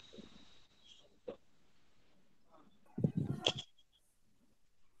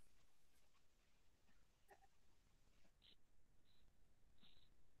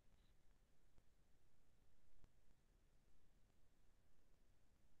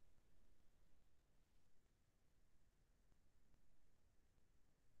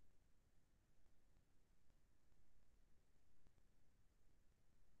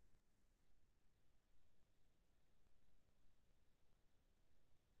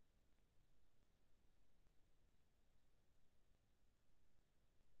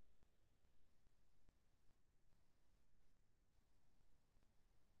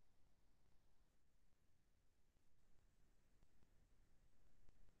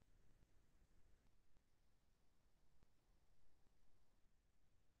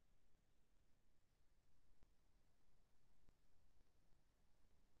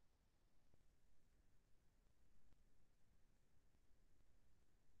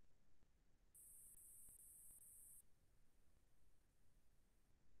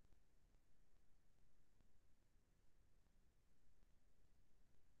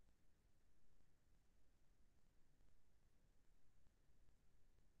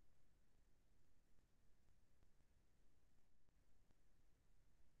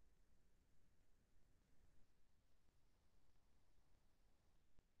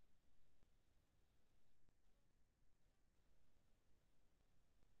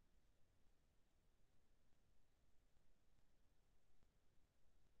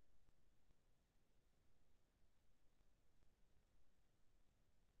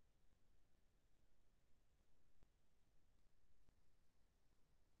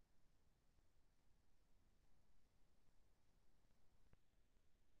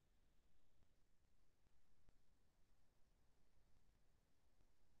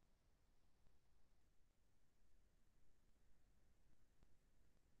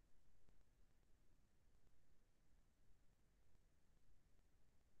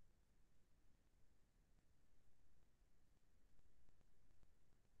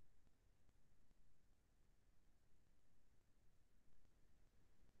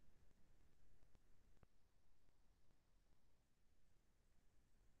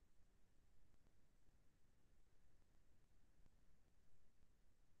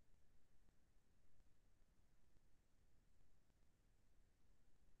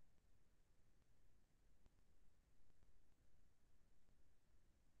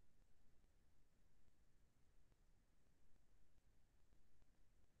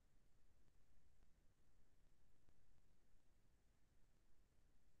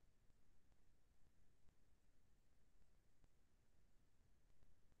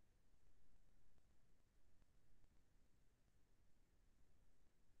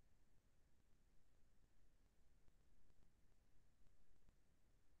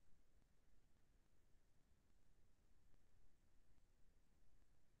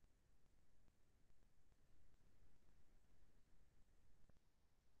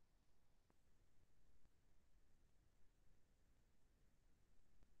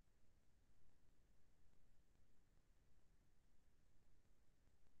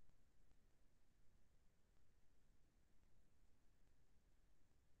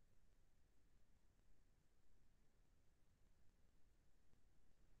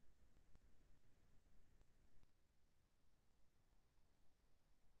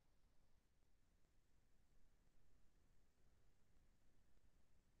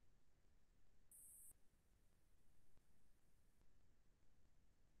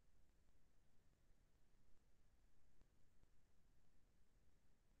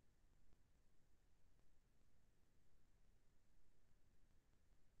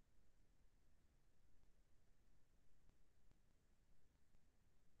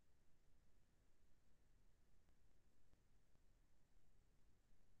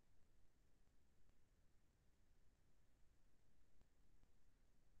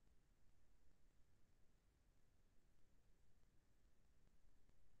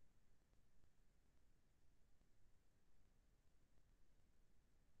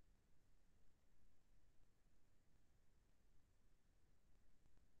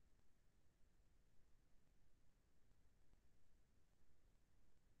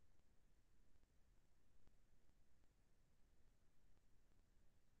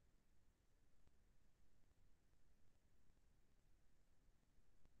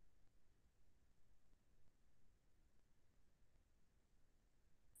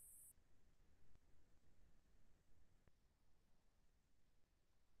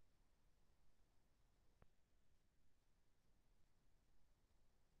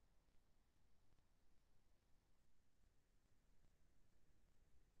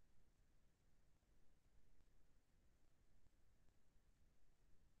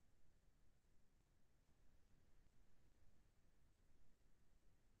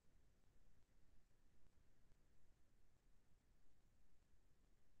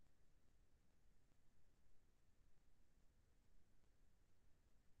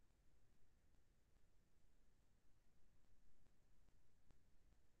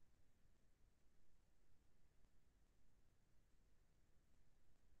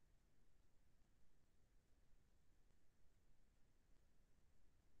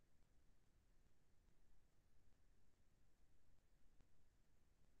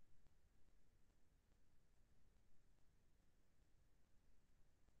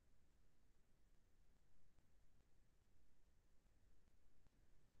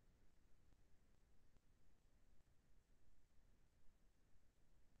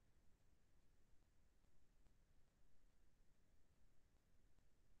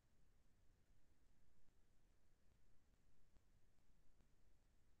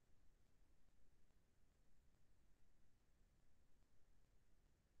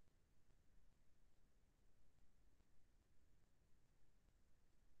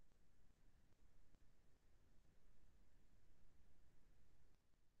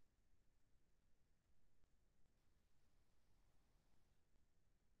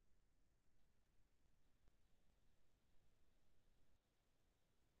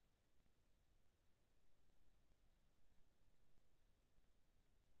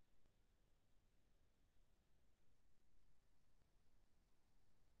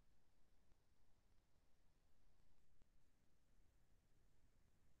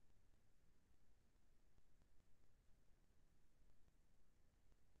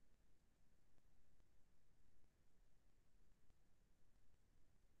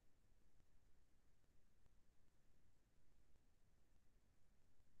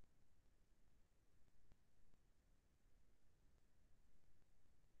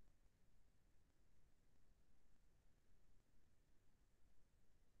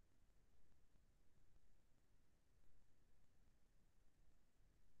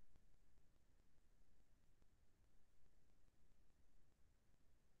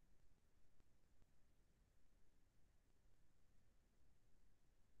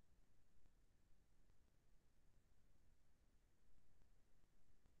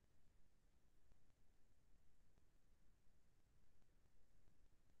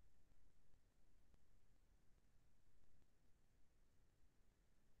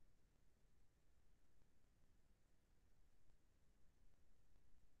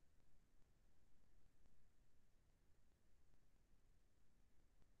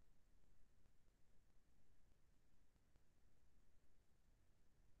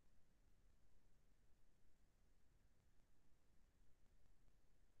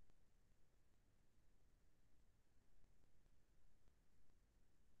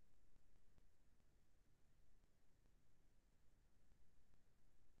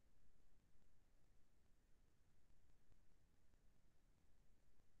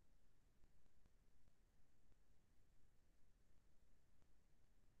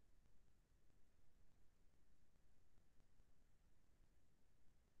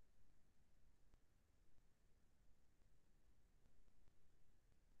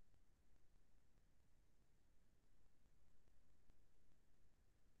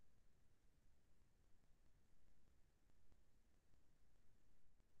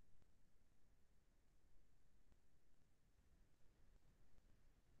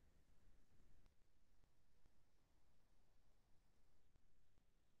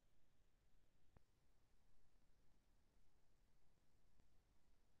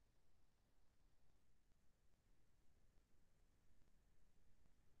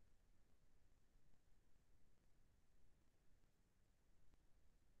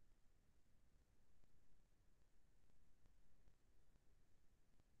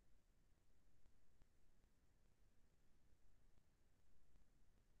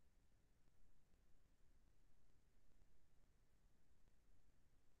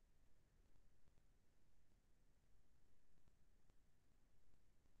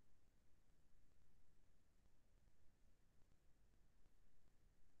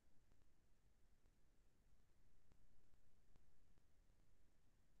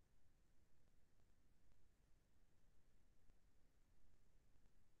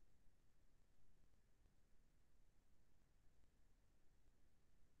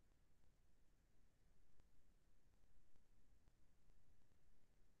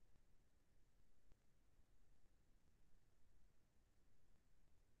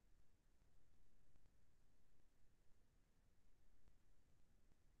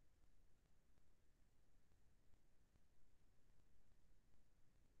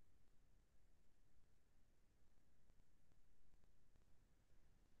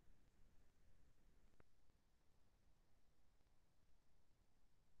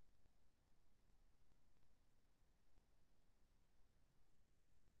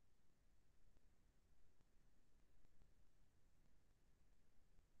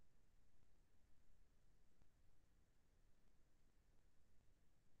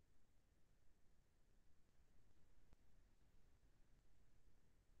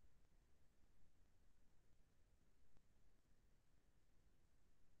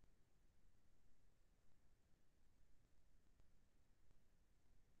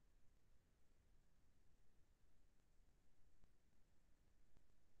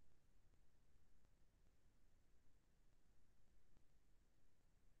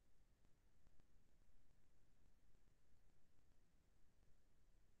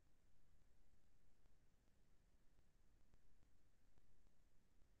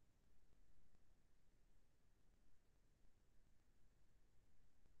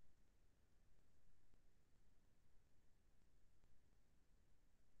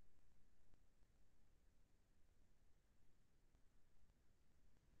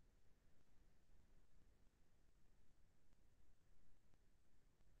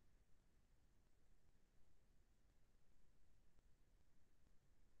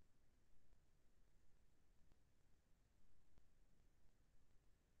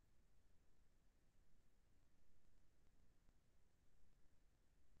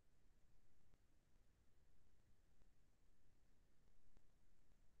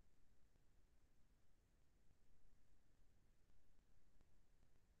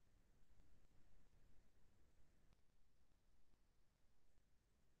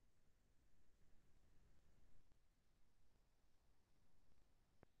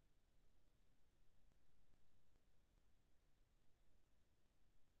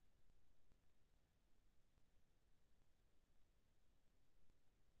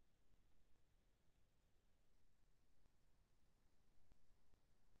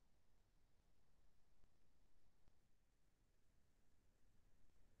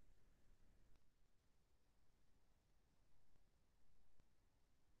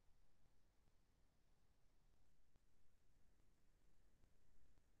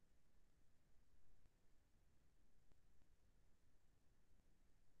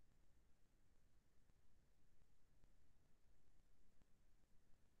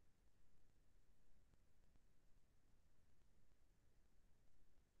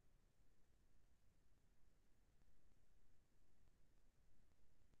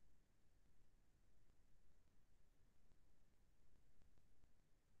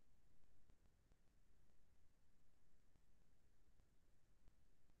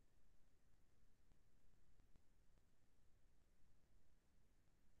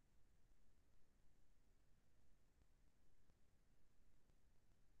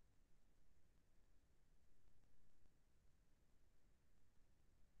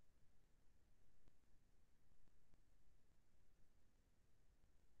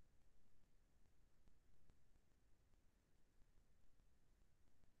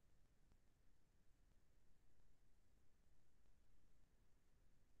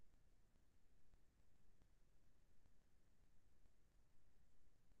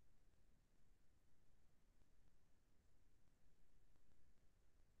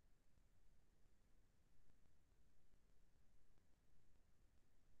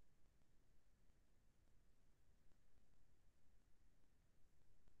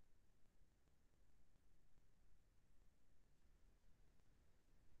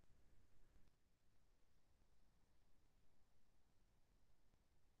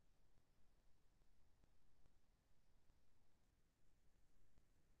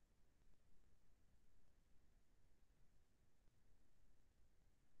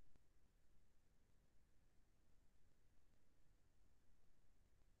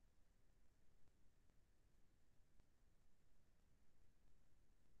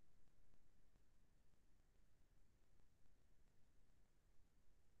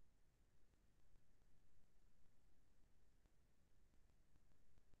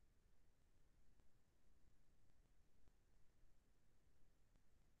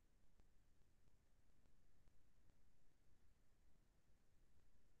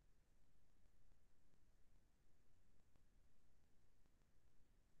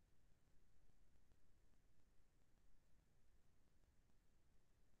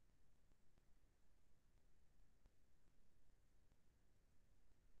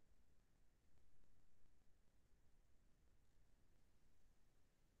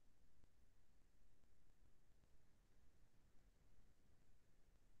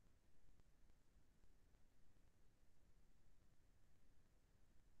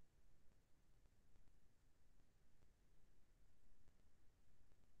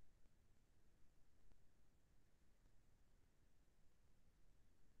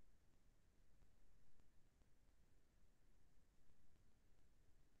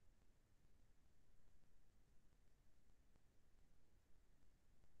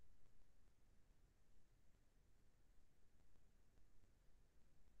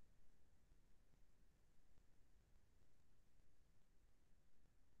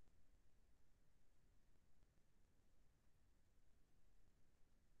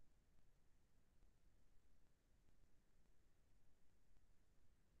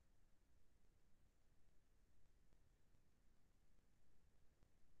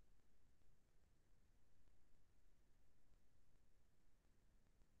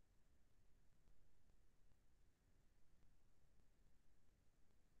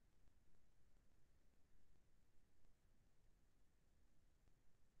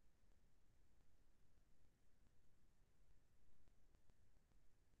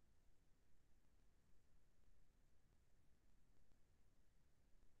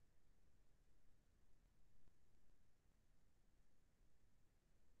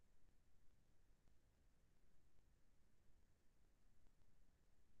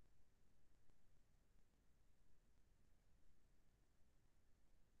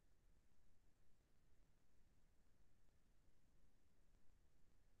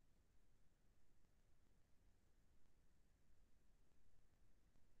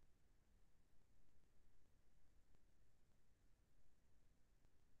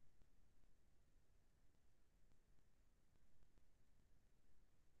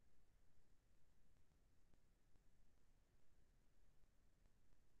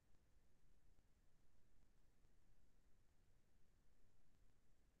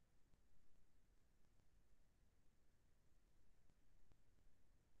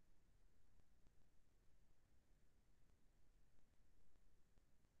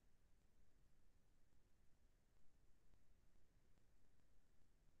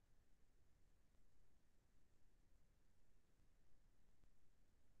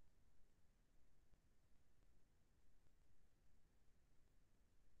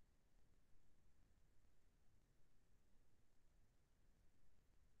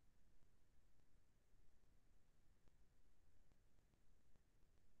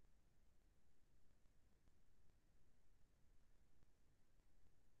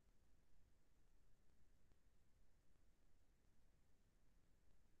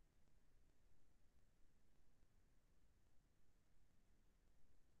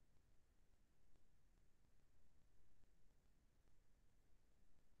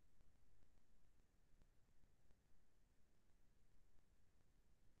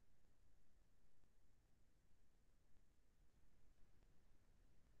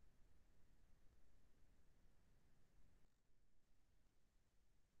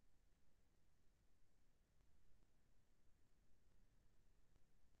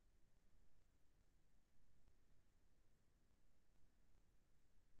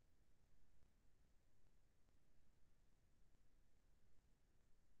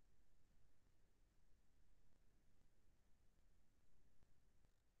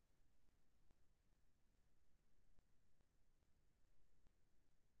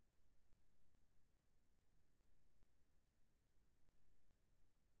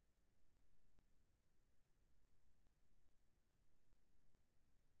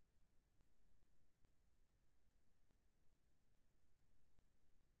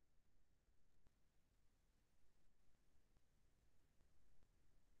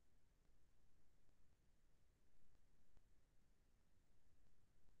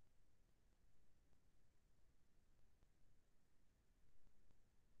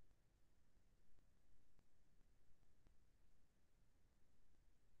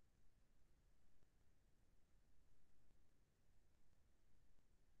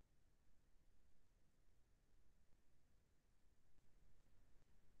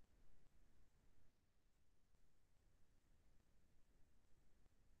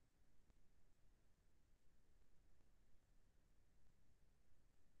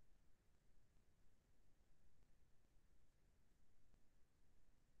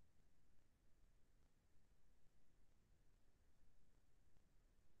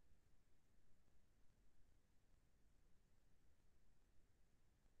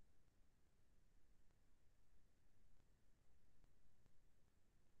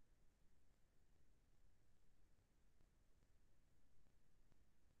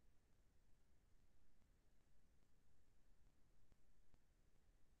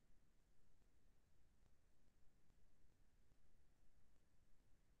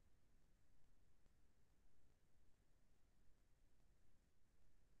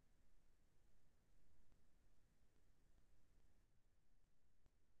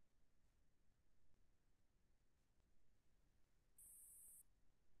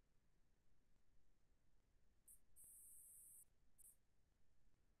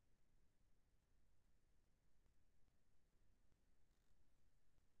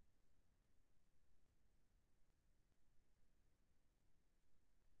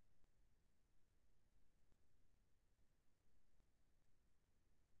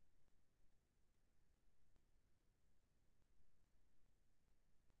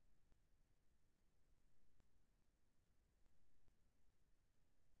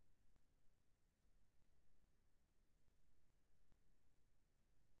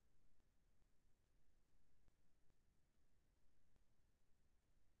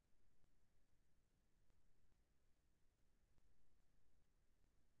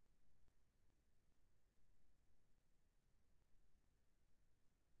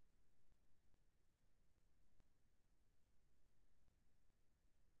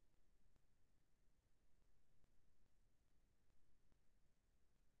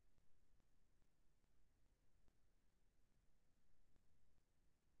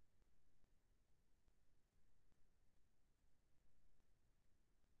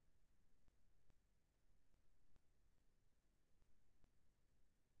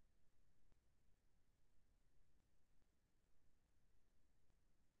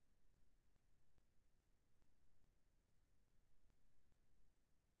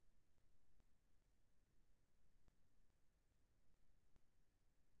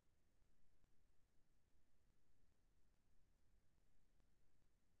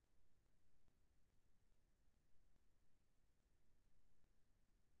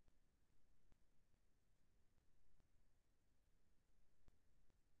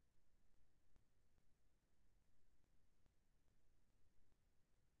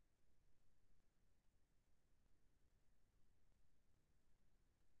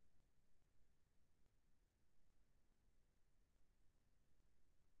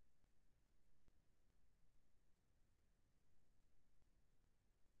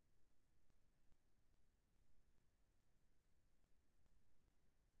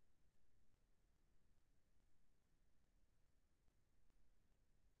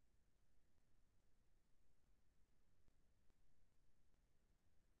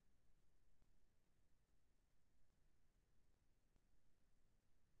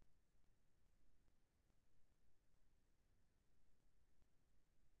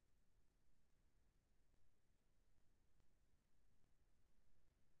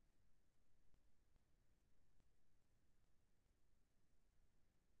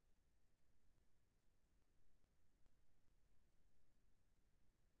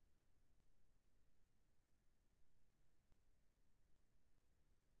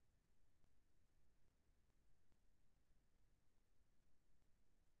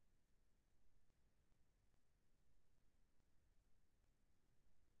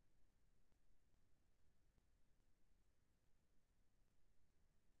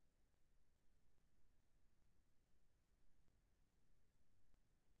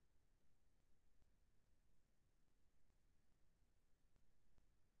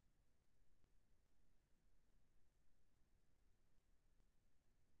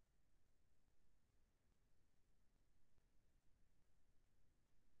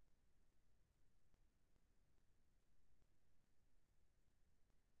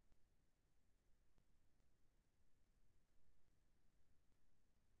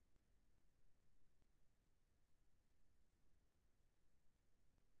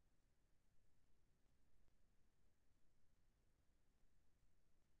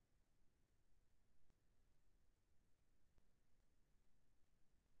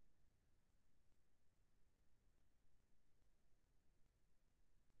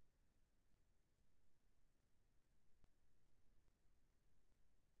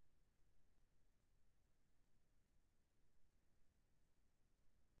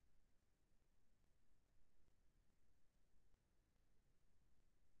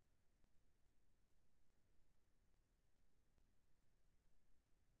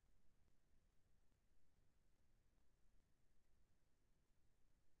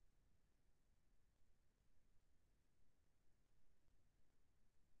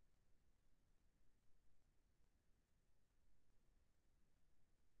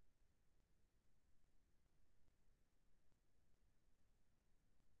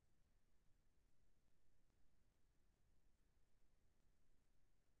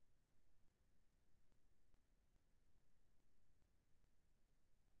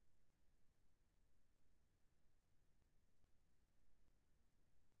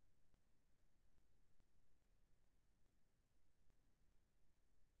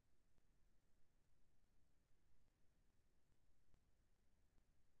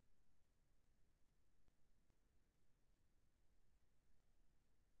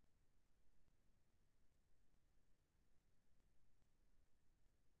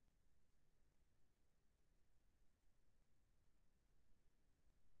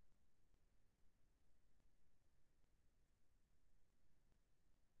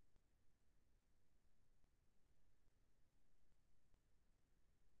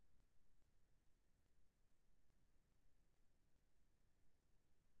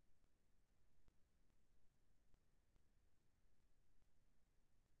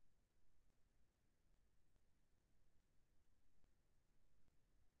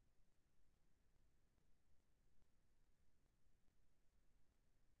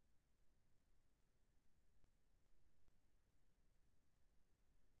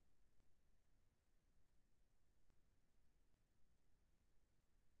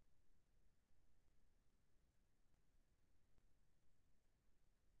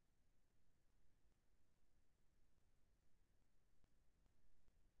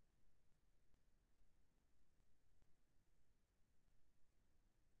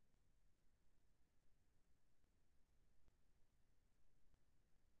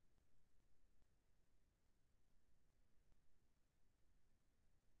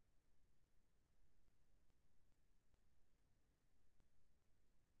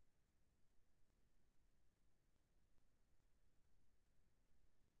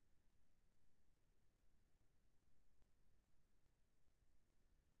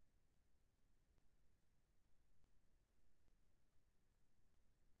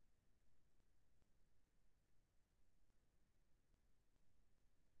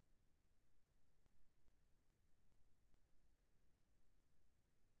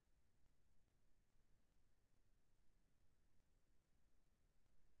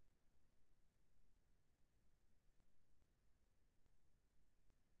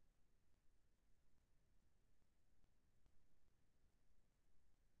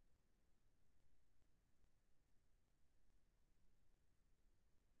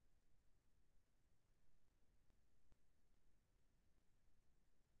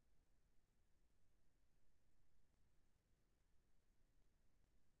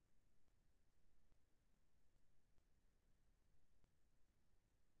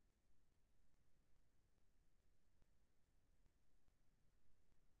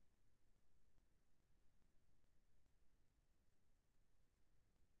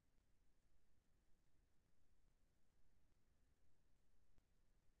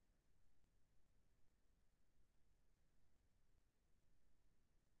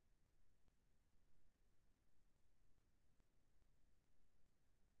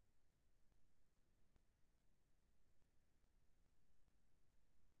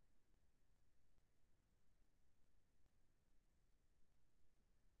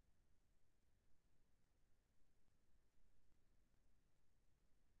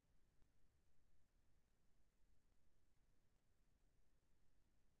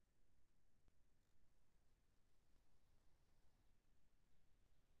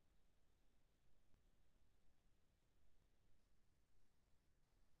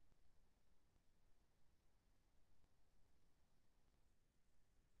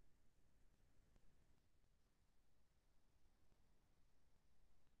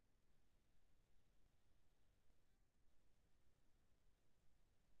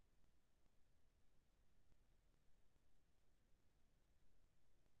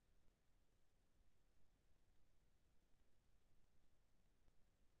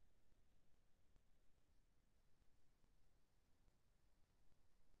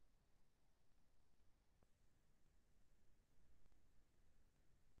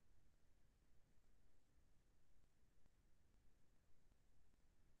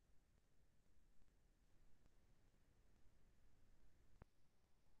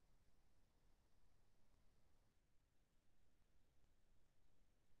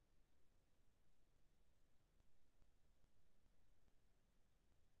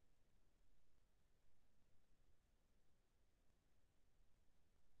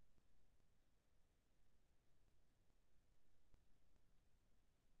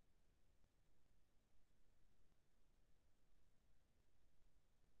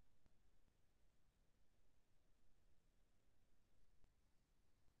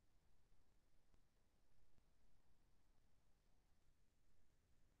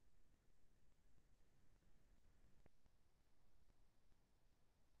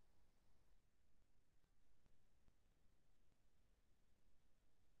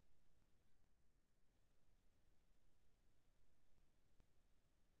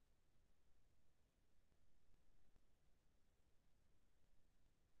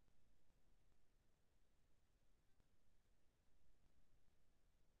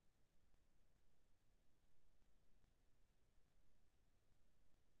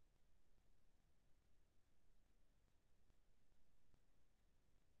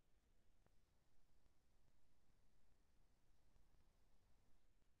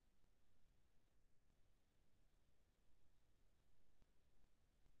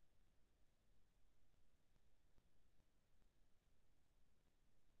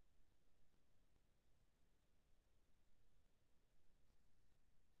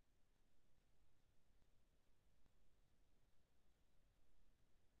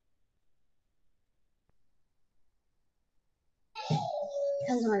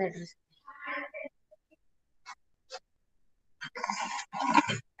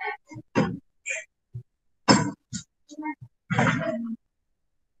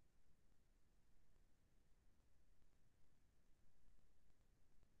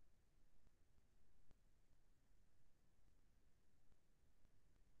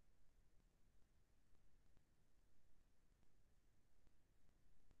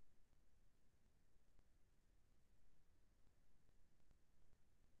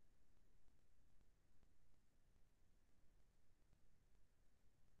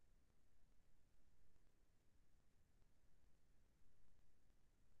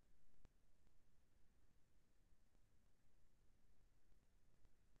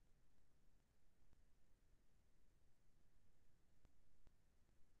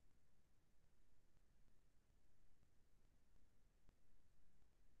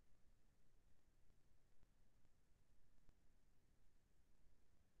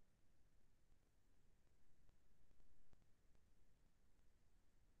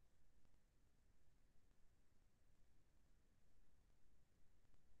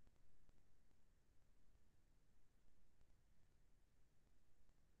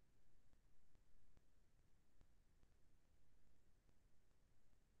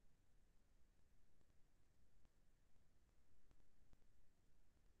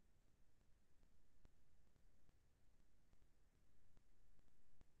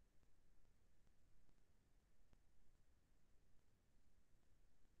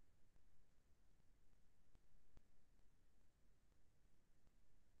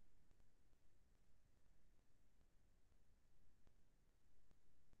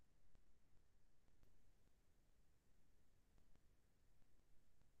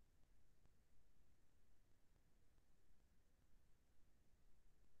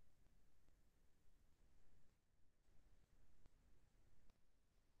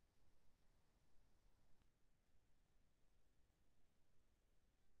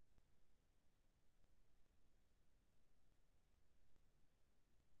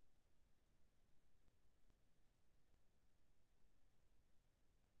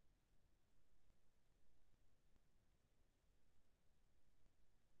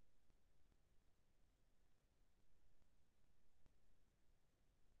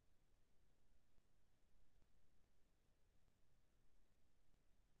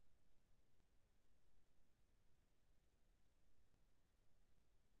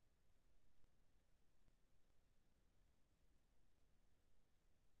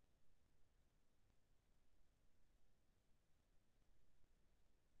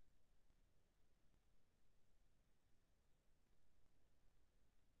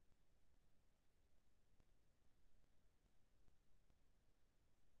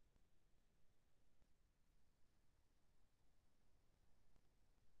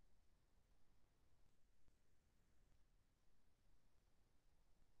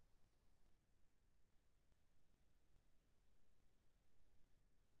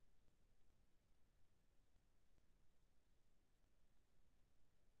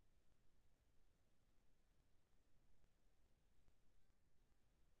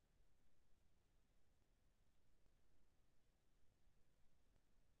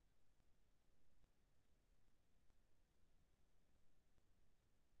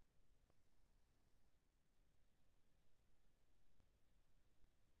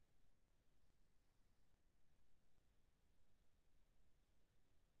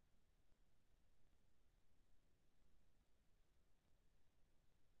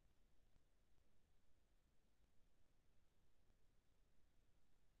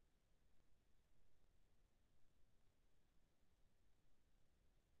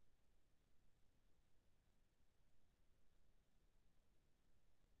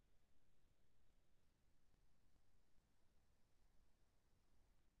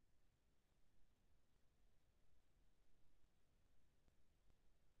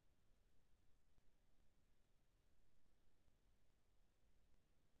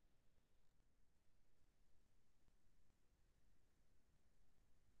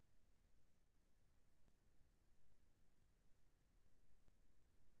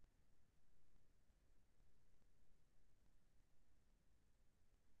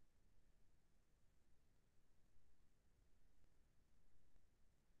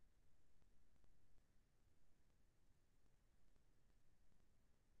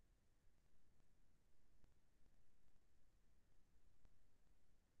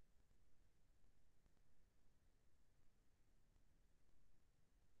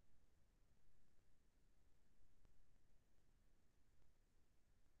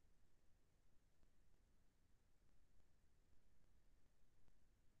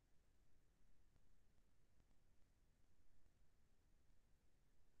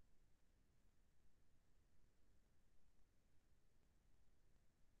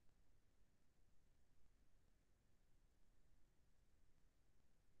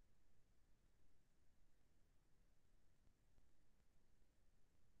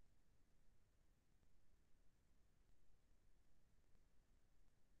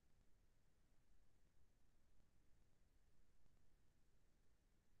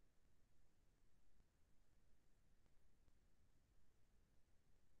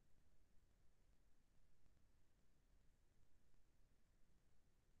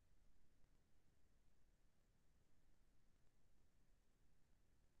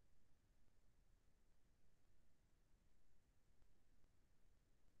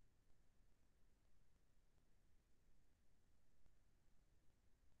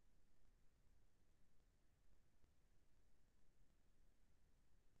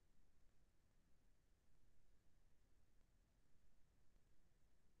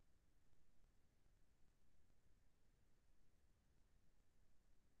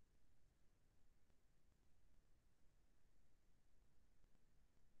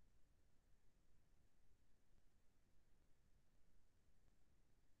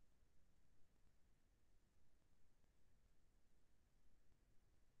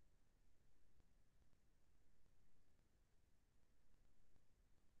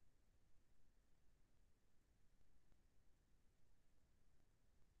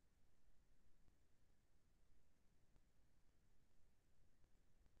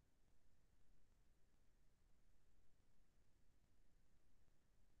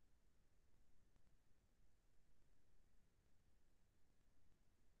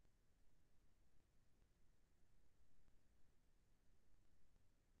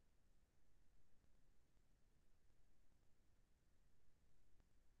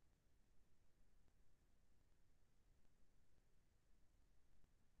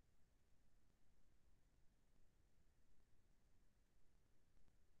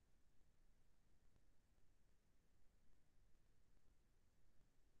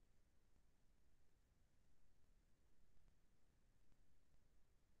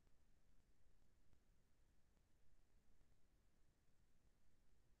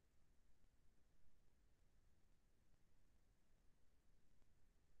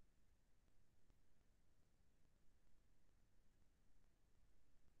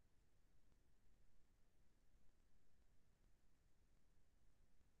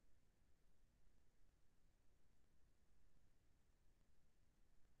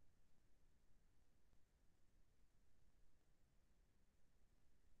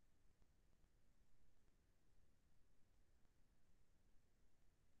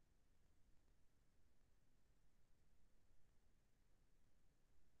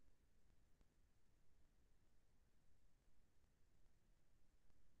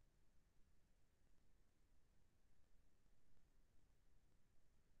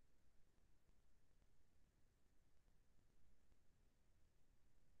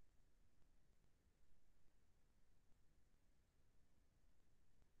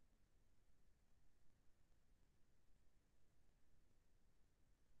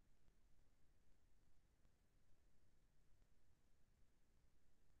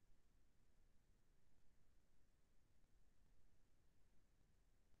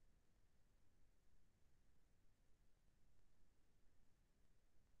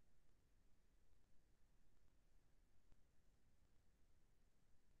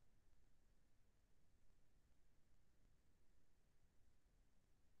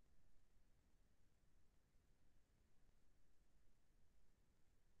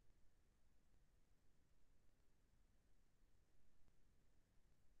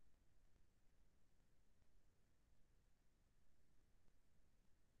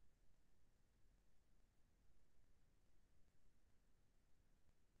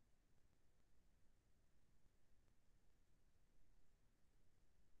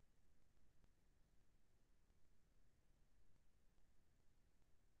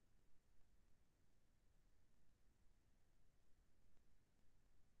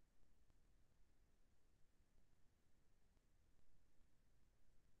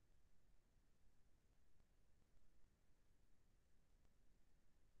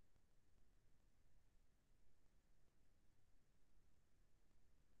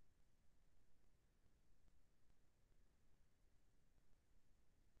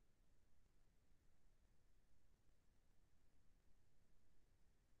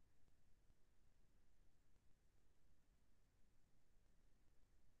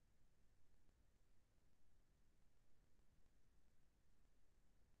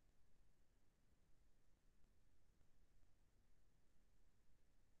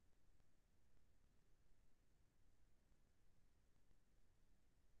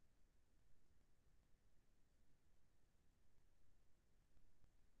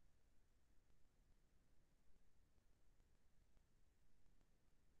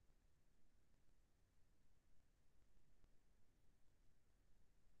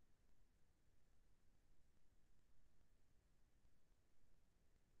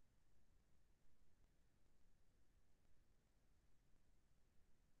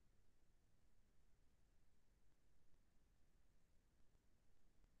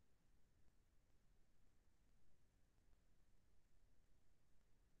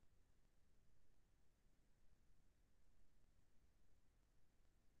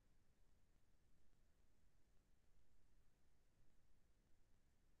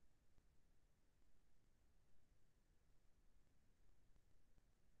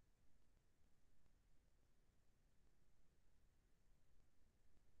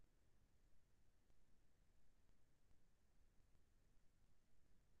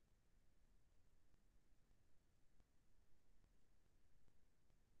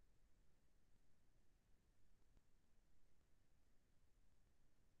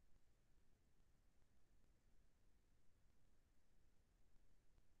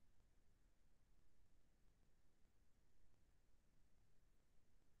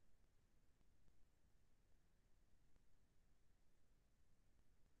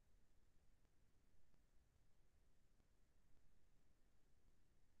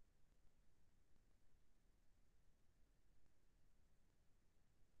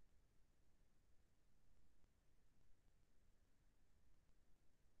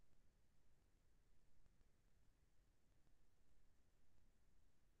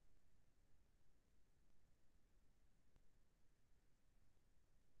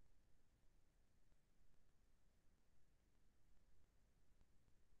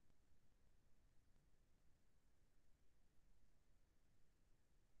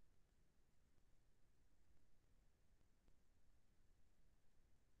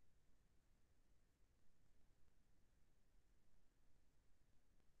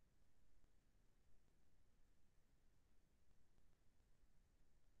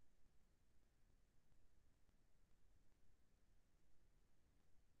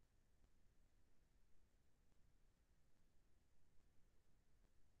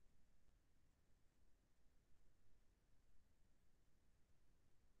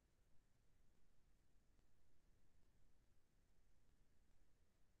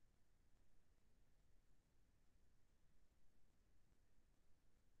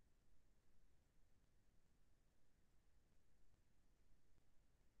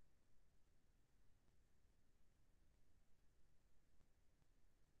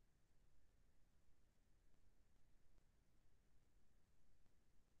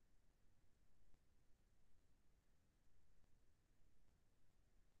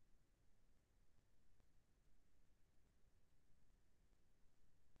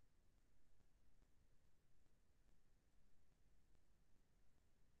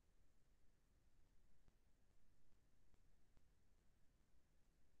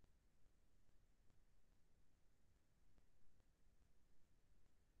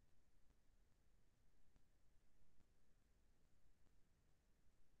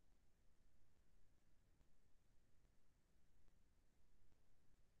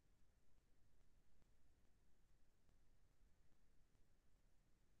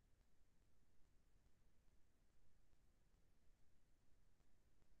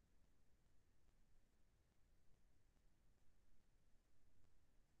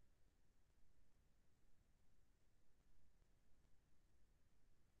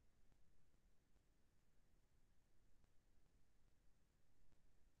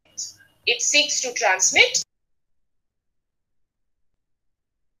 it seeks to transmit.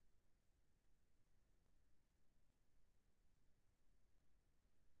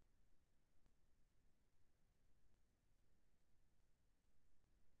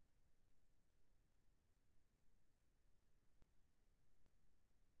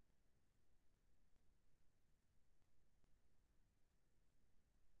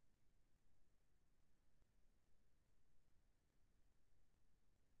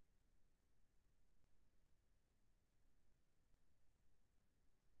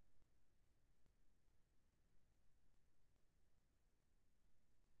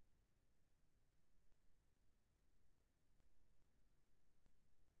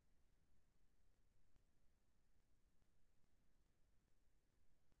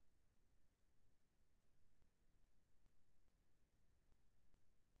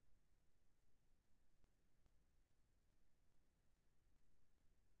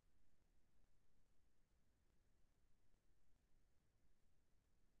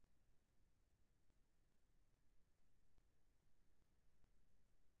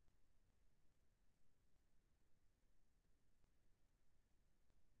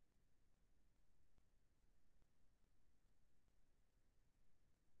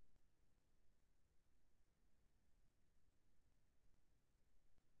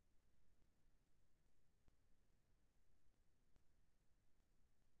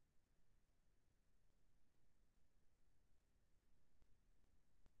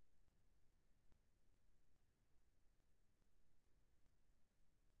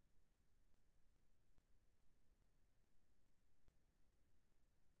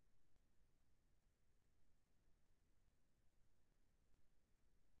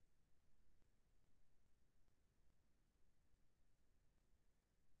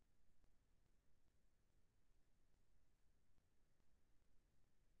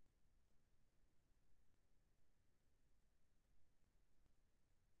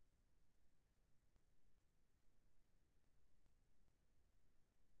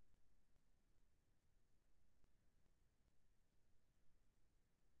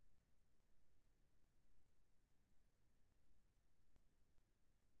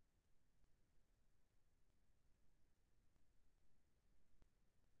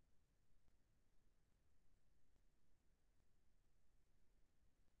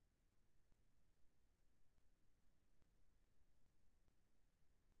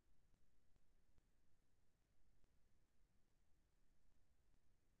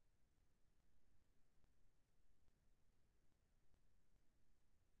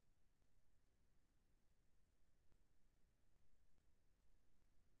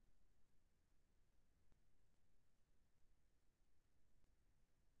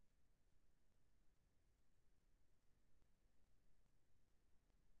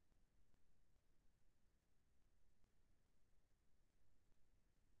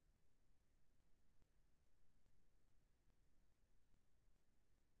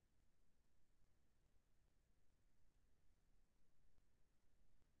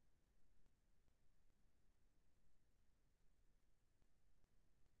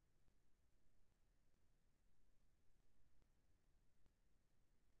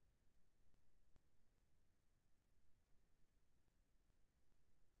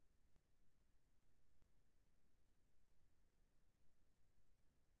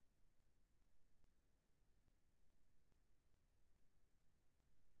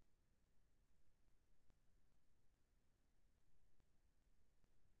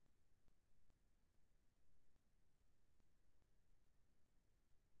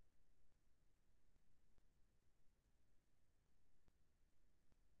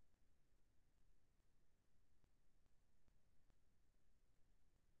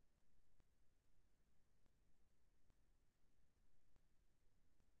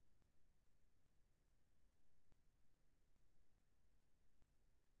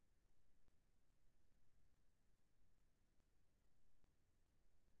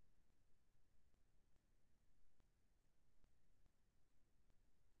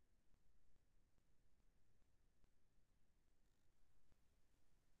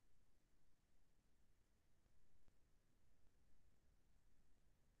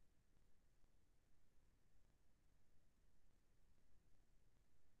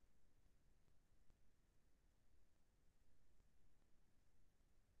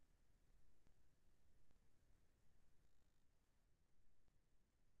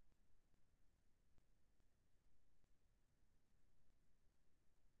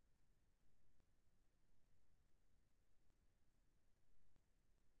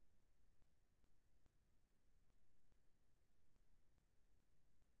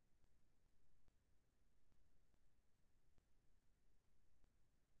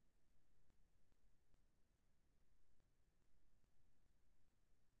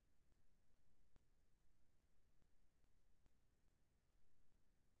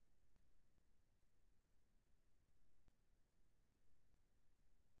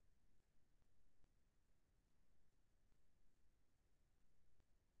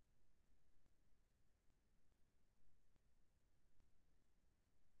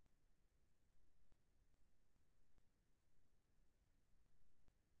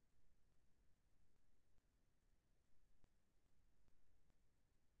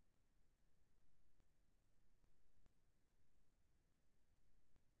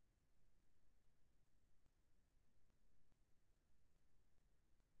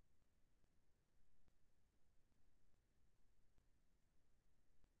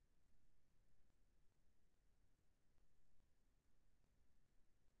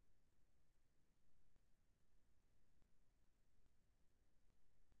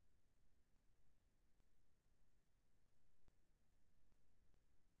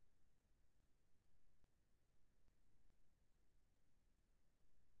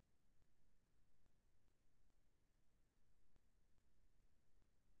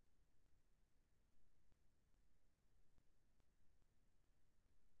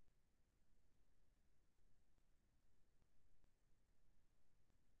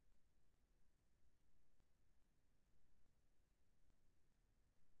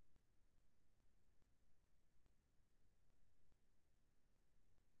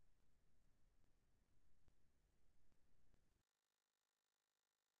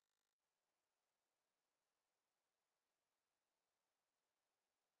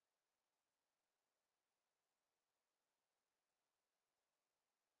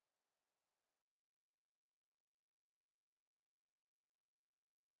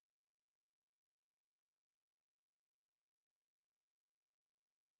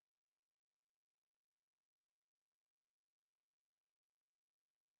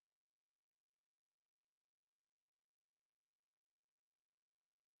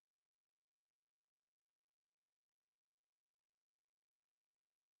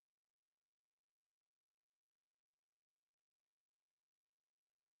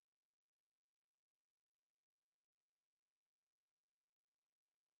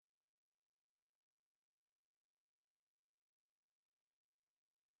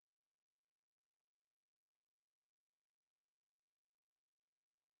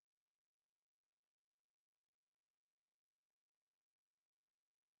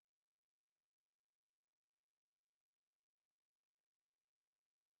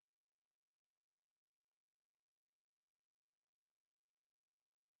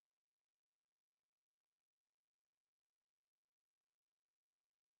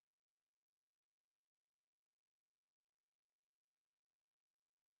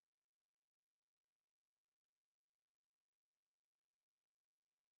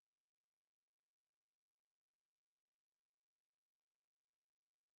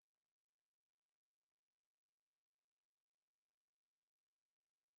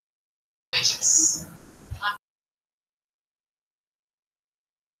 advantages.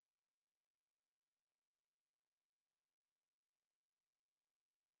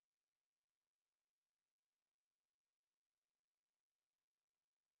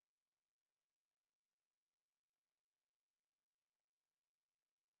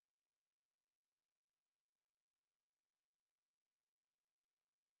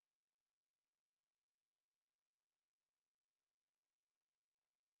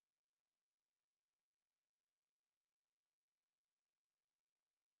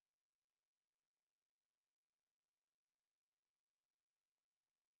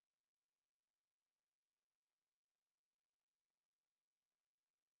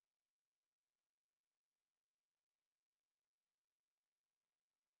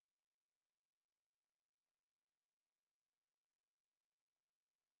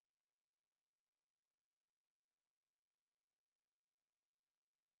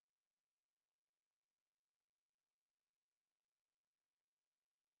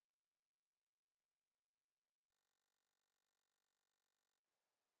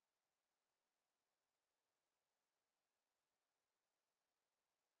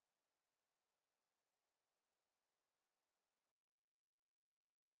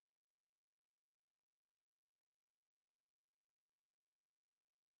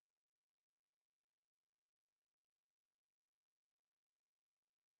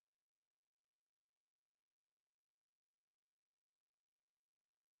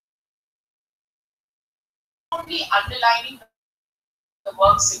 Only underlining the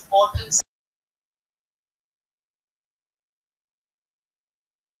work's importance.